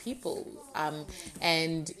hurt people.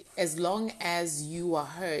 And as long as you are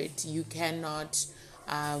hurt, you cannot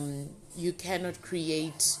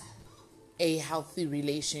create a healthy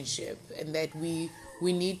relationship, and that we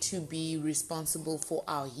need to be responsible for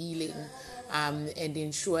our healing, and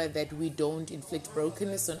ensure that we don't inflict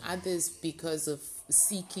brokenness on others because of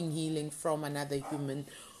seeking healing from another human,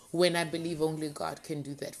 when I believe only God can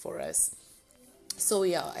do that for us. So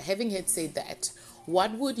yeah, having had said that,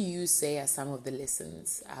 what would you say are some of the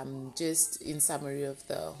lessons, just in summary of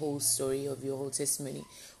the whole story of your whole testimony,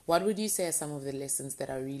 what would you say are some of the lessons that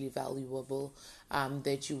are really valuable,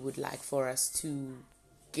 that you would like for us to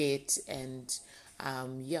get, and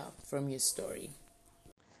from your story?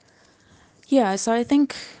 Yeah, so I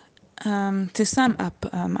think to sum up,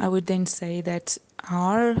 I would then say that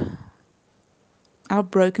our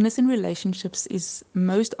brokenness in relationships is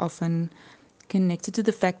most often connected to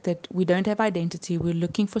the fact that we don't have identity. We're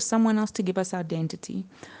looking for someone else to give us identity.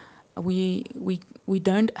 We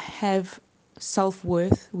don't have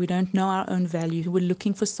self-worth. We don't know our own value. We're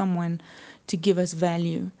looking for someone to give us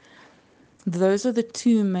value. Those are the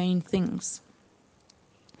two main things.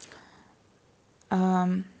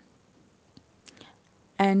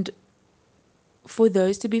 And for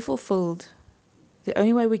those to be fulfilled, the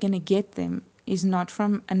only way we're going to get them is not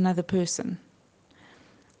from another person.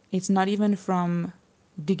 It's not even from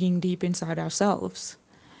digging deep inside ourselves.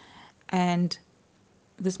 And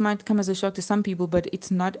this might come as a shock to some people, but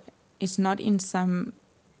it's not in some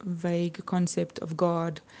vague concept of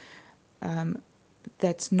God,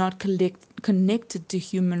 that's not connected to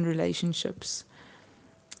human relationships.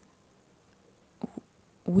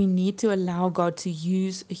 We need to allow God to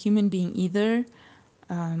use a human being, either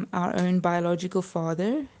our own biological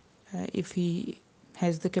father, if he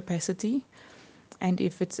has the capacity, and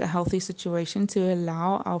if it's a healthy situation, to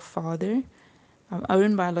allow our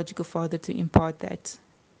own biological father, to impart that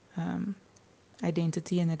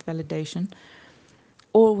identity and that validation.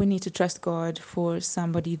 Or we need to trust God for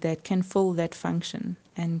somebody that can fill that function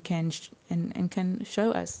and can can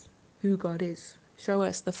show us who God is, show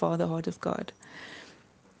us the Father heart of God.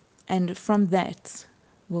 And from that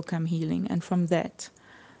will come healing, and from that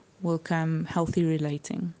will come healthy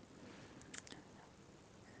relating.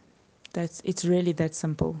 It's really that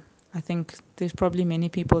simple. I think there's probably many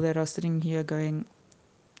people that are sitting here going,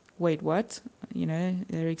 wait, what?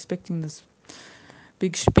 They're expecting this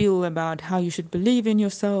big spiel about how you should believe in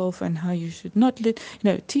yourself and how you should not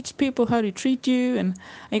teach people how to treat you, and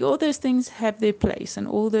like all those things have their place and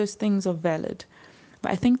all those things are valid.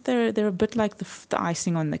 But I think they're a bit like the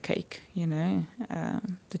icing on the cake,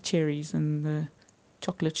 the cherries and the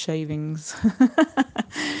chocolate shavings.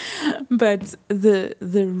 But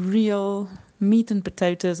the real meat and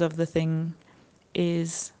potatoes of the thing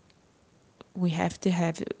is, we have to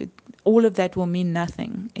have it. All of that will mean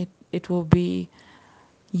nothing. It will be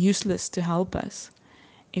useless to help us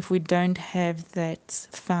if we don't have that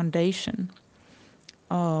foundation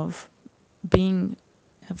of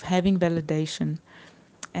having validation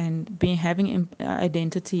and having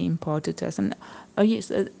identity imparted to us. And oh yes,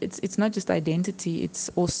 it's not just identity, it's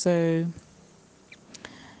also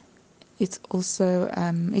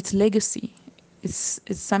it's legacy. It's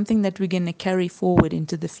something that we're going to carry forward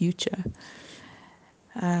into the future.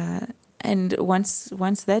 And once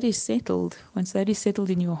that is settled,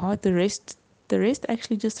 in your heart, the rest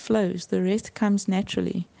actually just flows. The rest comes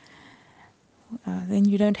naturally. Then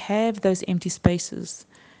you don't have those empty spaces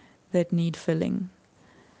that need filling.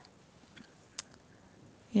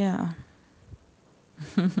 Yeah.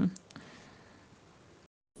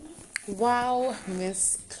 Wow,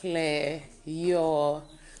 Miss Claire,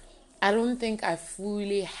 I don't think I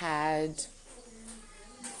fully had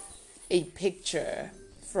a picture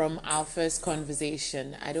from our first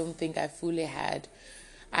conversation. I don't think I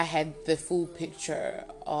had the full picture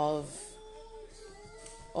of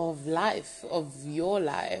life, of your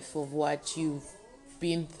life, of what you've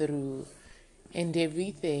been through and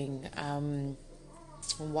everything.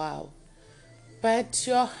 Wow. But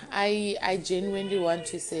sure, I genuinely want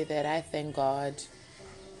to say that I thank God.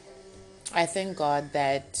 I thank God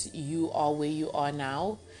that you are where you are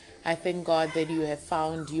now. I thank God that you have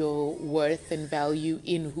found your worth and value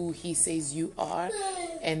in who He says you are,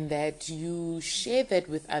 and that you share that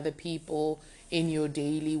with other people in your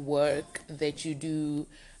daily work that you do,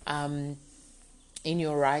 in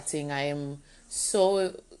your writing. I am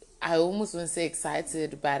so, I almost want to say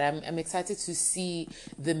excited, but I'm excited to see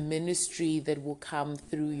the ministry that will come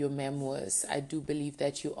through your memoirs. I do believe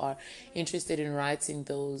that you are interested in writing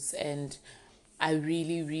those, and I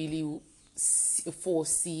really, really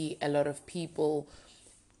foresee a lot of people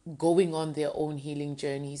going on their own healing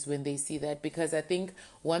journeys when they see that, because I think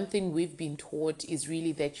one thing we've been taught is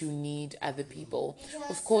really that you need other people.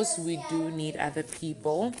 Of course, we do need other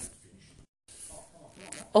people.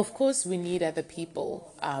 Of course, we need other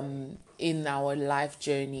people in our life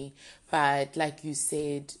journey, but like you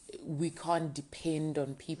said, we can't depend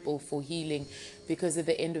on people for healing, because at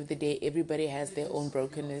the end of the day, everybody has their own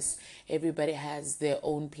brokenness. Everybody has their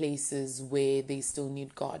own places where they still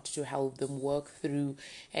need God to help them work through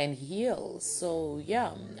and heal. So,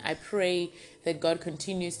 yeah, I pray that God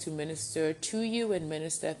continues to minister to you and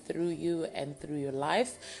minister through you and through your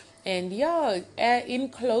life. And yeah, in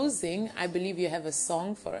closing, I believe you have a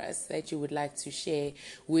song for us that you would like to share,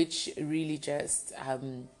 which really just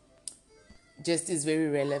is very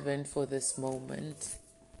relevant for this moment.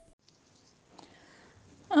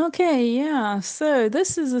 Okay, yeah. So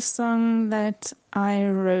this is a song that I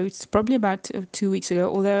wrote probably about 2 weeks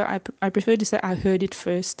ago, although I prefer to say I heard it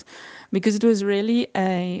first, because it was really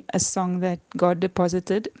a song that God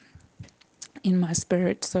deposited in my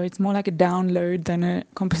spirit. So it's more like a download than a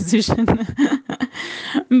composition.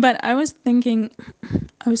 But I was thinking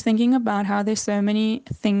about how there's so many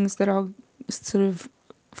things that are sort of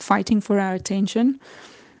fighting for our attention,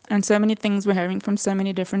 and so many things we're hearing from so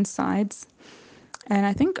many different sides. And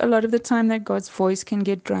I think a lot of the time that God's voice can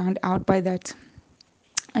get drowned out by that.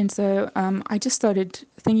 And so I just started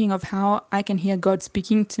thinking of how I can hear God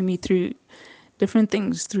speaking to me through different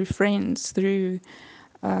things, through friends, through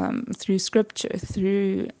scripture,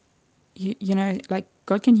 through you know, like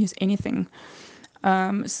God can use anything.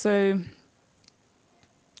 So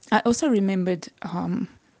I also remembered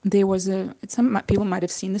there was some people might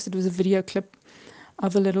have seen this. It was a video clip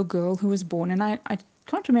of a little girl who was born, and I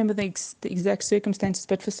can't remember the exact circumstances,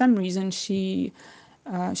 but for some reason she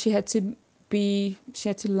had to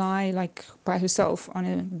lie like by herself on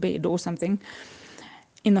a bed or something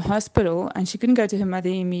in the hospital, and she couldn't go to her mother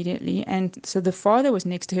immediately, and so the father was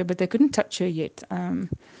next to her, but they couldn't touch her yet.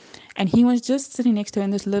 And he was just sitting next to her,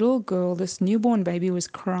 and this little girl, this newborn baby, was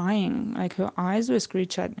crying. Like her eyes were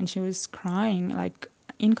screwed shut, and she was crying like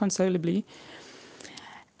inconsolably.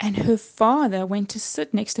 And her father went to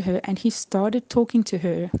sit next to her, and he started talking to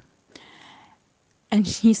her. And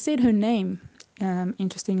he said her name,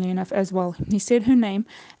 interestingly enough, as well. He said her name,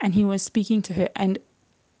 and he was speaking to her. And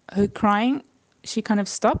her crying, she kind of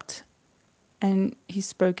stopped, and he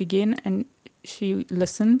spoke again, and she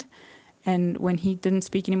listened. And when he didn't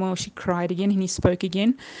speak anymore, she cried again, and he spoke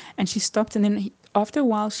again, and she stopped. And then after a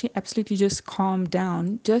while, she absolutely just calmed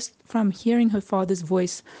down just from hearing her father's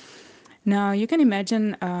voice. Now you can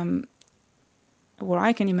imagine, or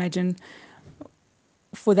I can imagine,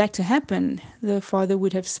 for that to happen, the father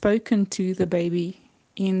would have spoken to the baby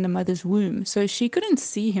in the mother's womb. So she couldn't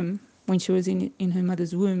see him when she was in her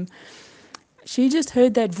mother's womb. She just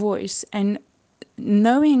heard that voice, and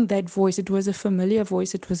knowing that voice, it was a familiar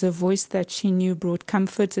voice. It was a voice that she knew brought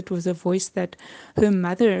comfort. It was a voice that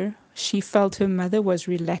she felt her mother was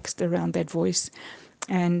relaxed around that voice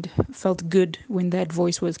and felt good when that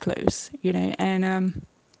voice was close, you know. And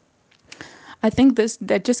I think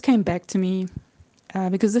that just came back to me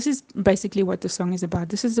because this is basically what the song is about.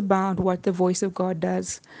 This is about what the voice of God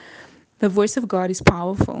does. The voice of God is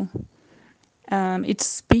powerful. It's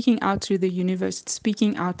speaking out through the universe. It's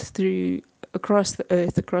speaking out through across the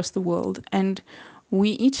earth, across the world, and we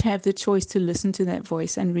each have the choice to listen to that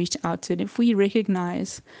voice and reach out to it. If we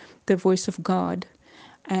recognize the voice of God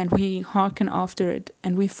and we hearken after it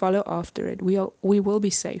and we follow after it, we will be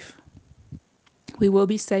safe. We will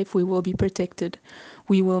be safe. We will be protected.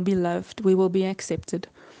 We will be loved. We will be accepted.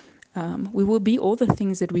 We will be all the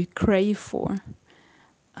things that we crave for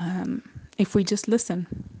if we just listen.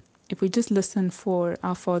 If we just listen for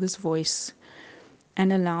our Father's voice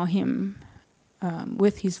and allow Him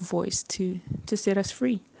with His voice to set us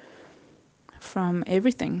free from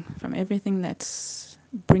everything that's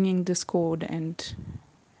bringing discord and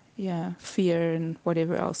fear and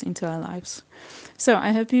whatever else into our lives. So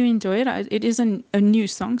I hope you enjoy it. It is a new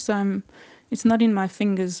song, so I'm It's not in my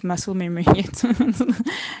fingers muscle memory yet.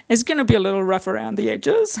 It's going to be a little rough around the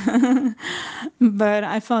edges. But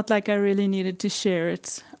I felt like I really needed to share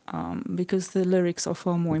it because the lyrics are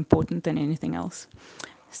far more important than anything else.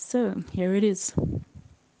 So here it is.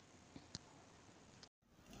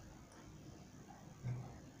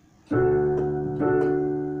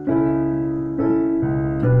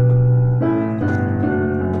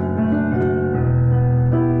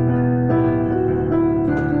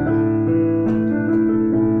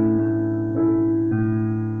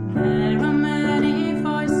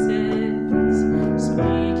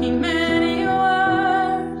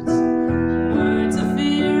 Words of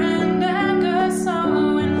fear and anger,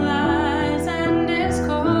 sorrow and lies, and if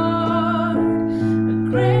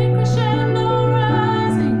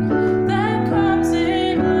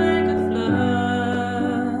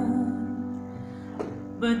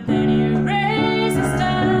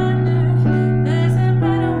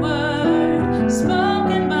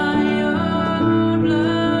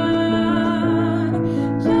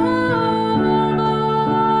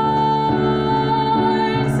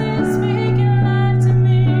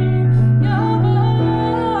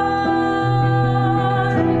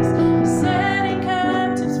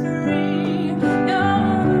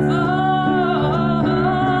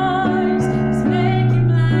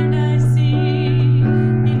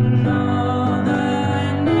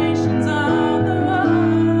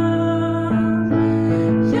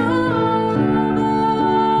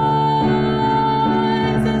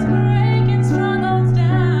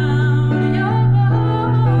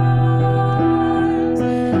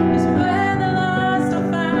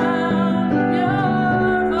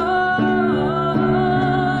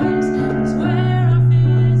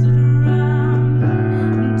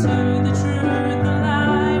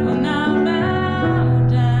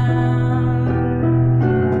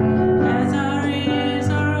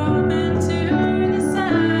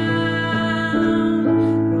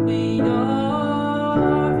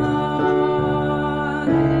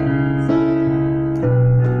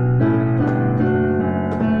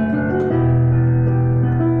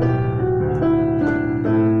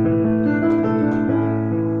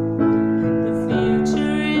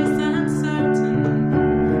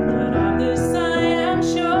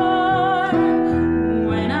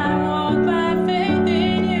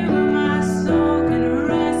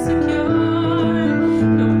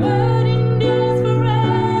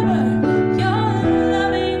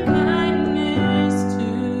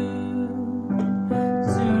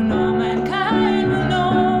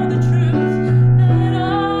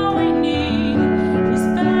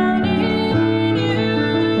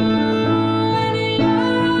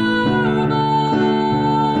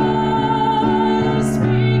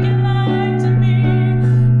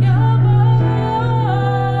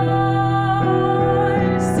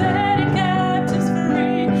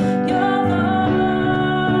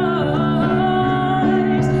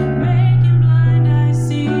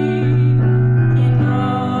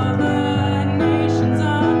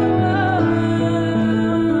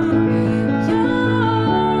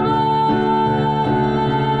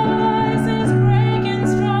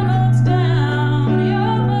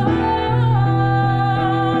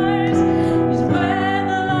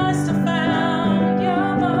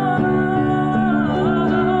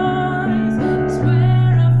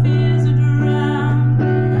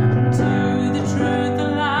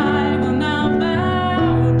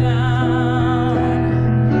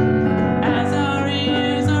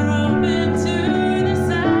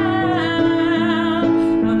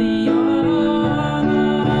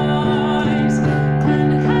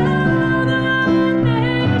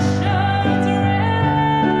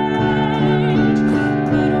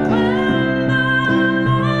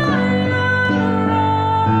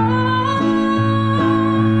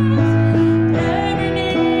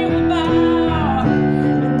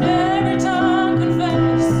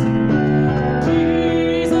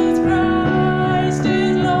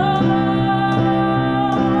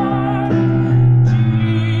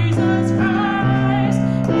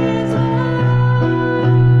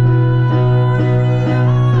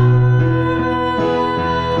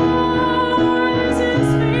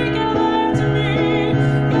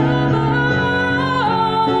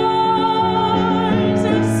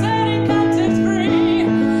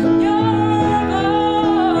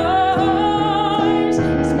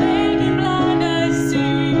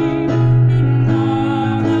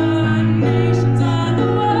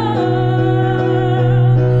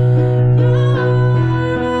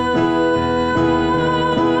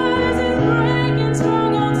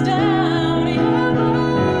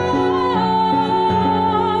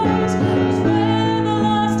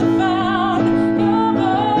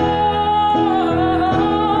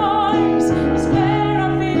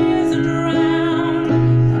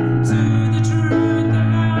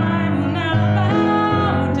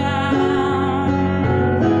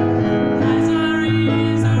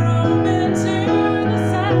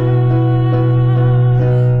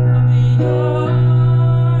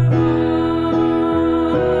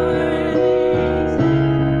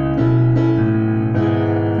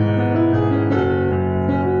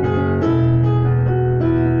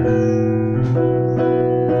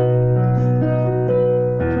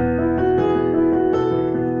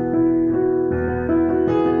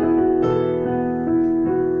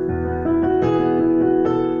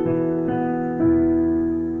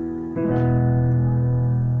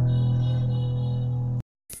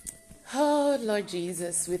Lord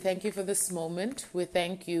Jesus, we thank you for this moment. We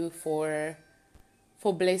thank you for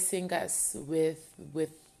blessing us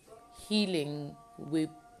with healing. We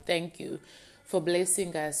thank you for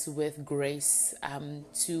blessing us with grace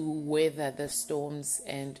to weather the storms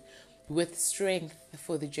and with strength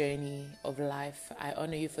for the journey of life. I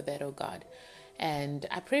honor you for that, oh God. And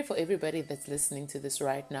I pray for everybody that's listening to this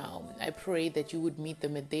right now. I pray that you would meet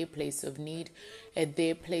them at their place of need, at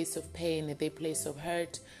their place of pain, at their place of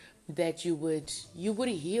hurt, that you would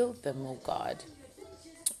heal them, oh God.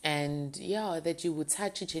 And that you would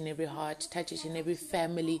touch each and every heart, touch each and every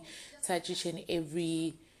family, touch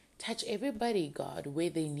everybody, God, where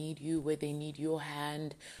they need you, where they need your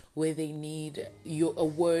hand, where they need a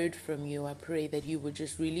word from you. I pray that you would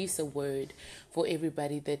just release a word for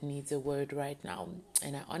everybody that needs a word right now.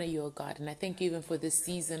 And I honor you, oh God. And I thank you even for this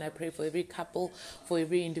season. I pray for every couple, for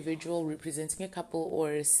every individual representing a couple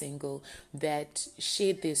or a single that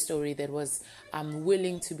shared their story, that was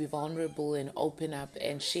willing to be vulnerable and open up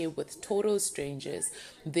and share with total strangers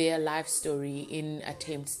their life story in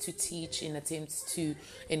attempts to teach, in attempts to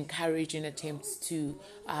encourage, in attempts to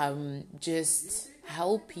just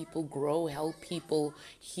help people grow, help people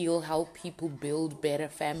heal, help people build better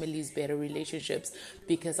families, better relationships,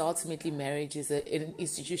 because ultimately marriage is an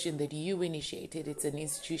institution that you initiated. It's an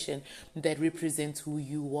institution that represents who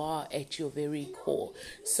you are at your very core.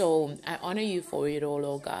 So I honor you for it all,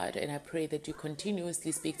 oh God, and I pray that you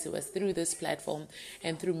continuously speak to us through this platform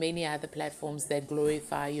and through many other platforms that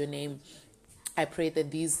glorify your name. I pray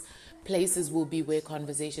that these places will be where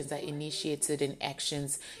conversations are initiated and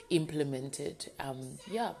actions implemented. I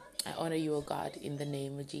honor you, oh God, in the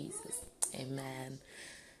name of Jesus. Amen.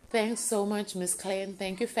 Thanks so much, Miss Clay, and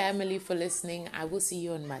thank you, family, for listening. I will see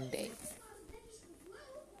you on Monday.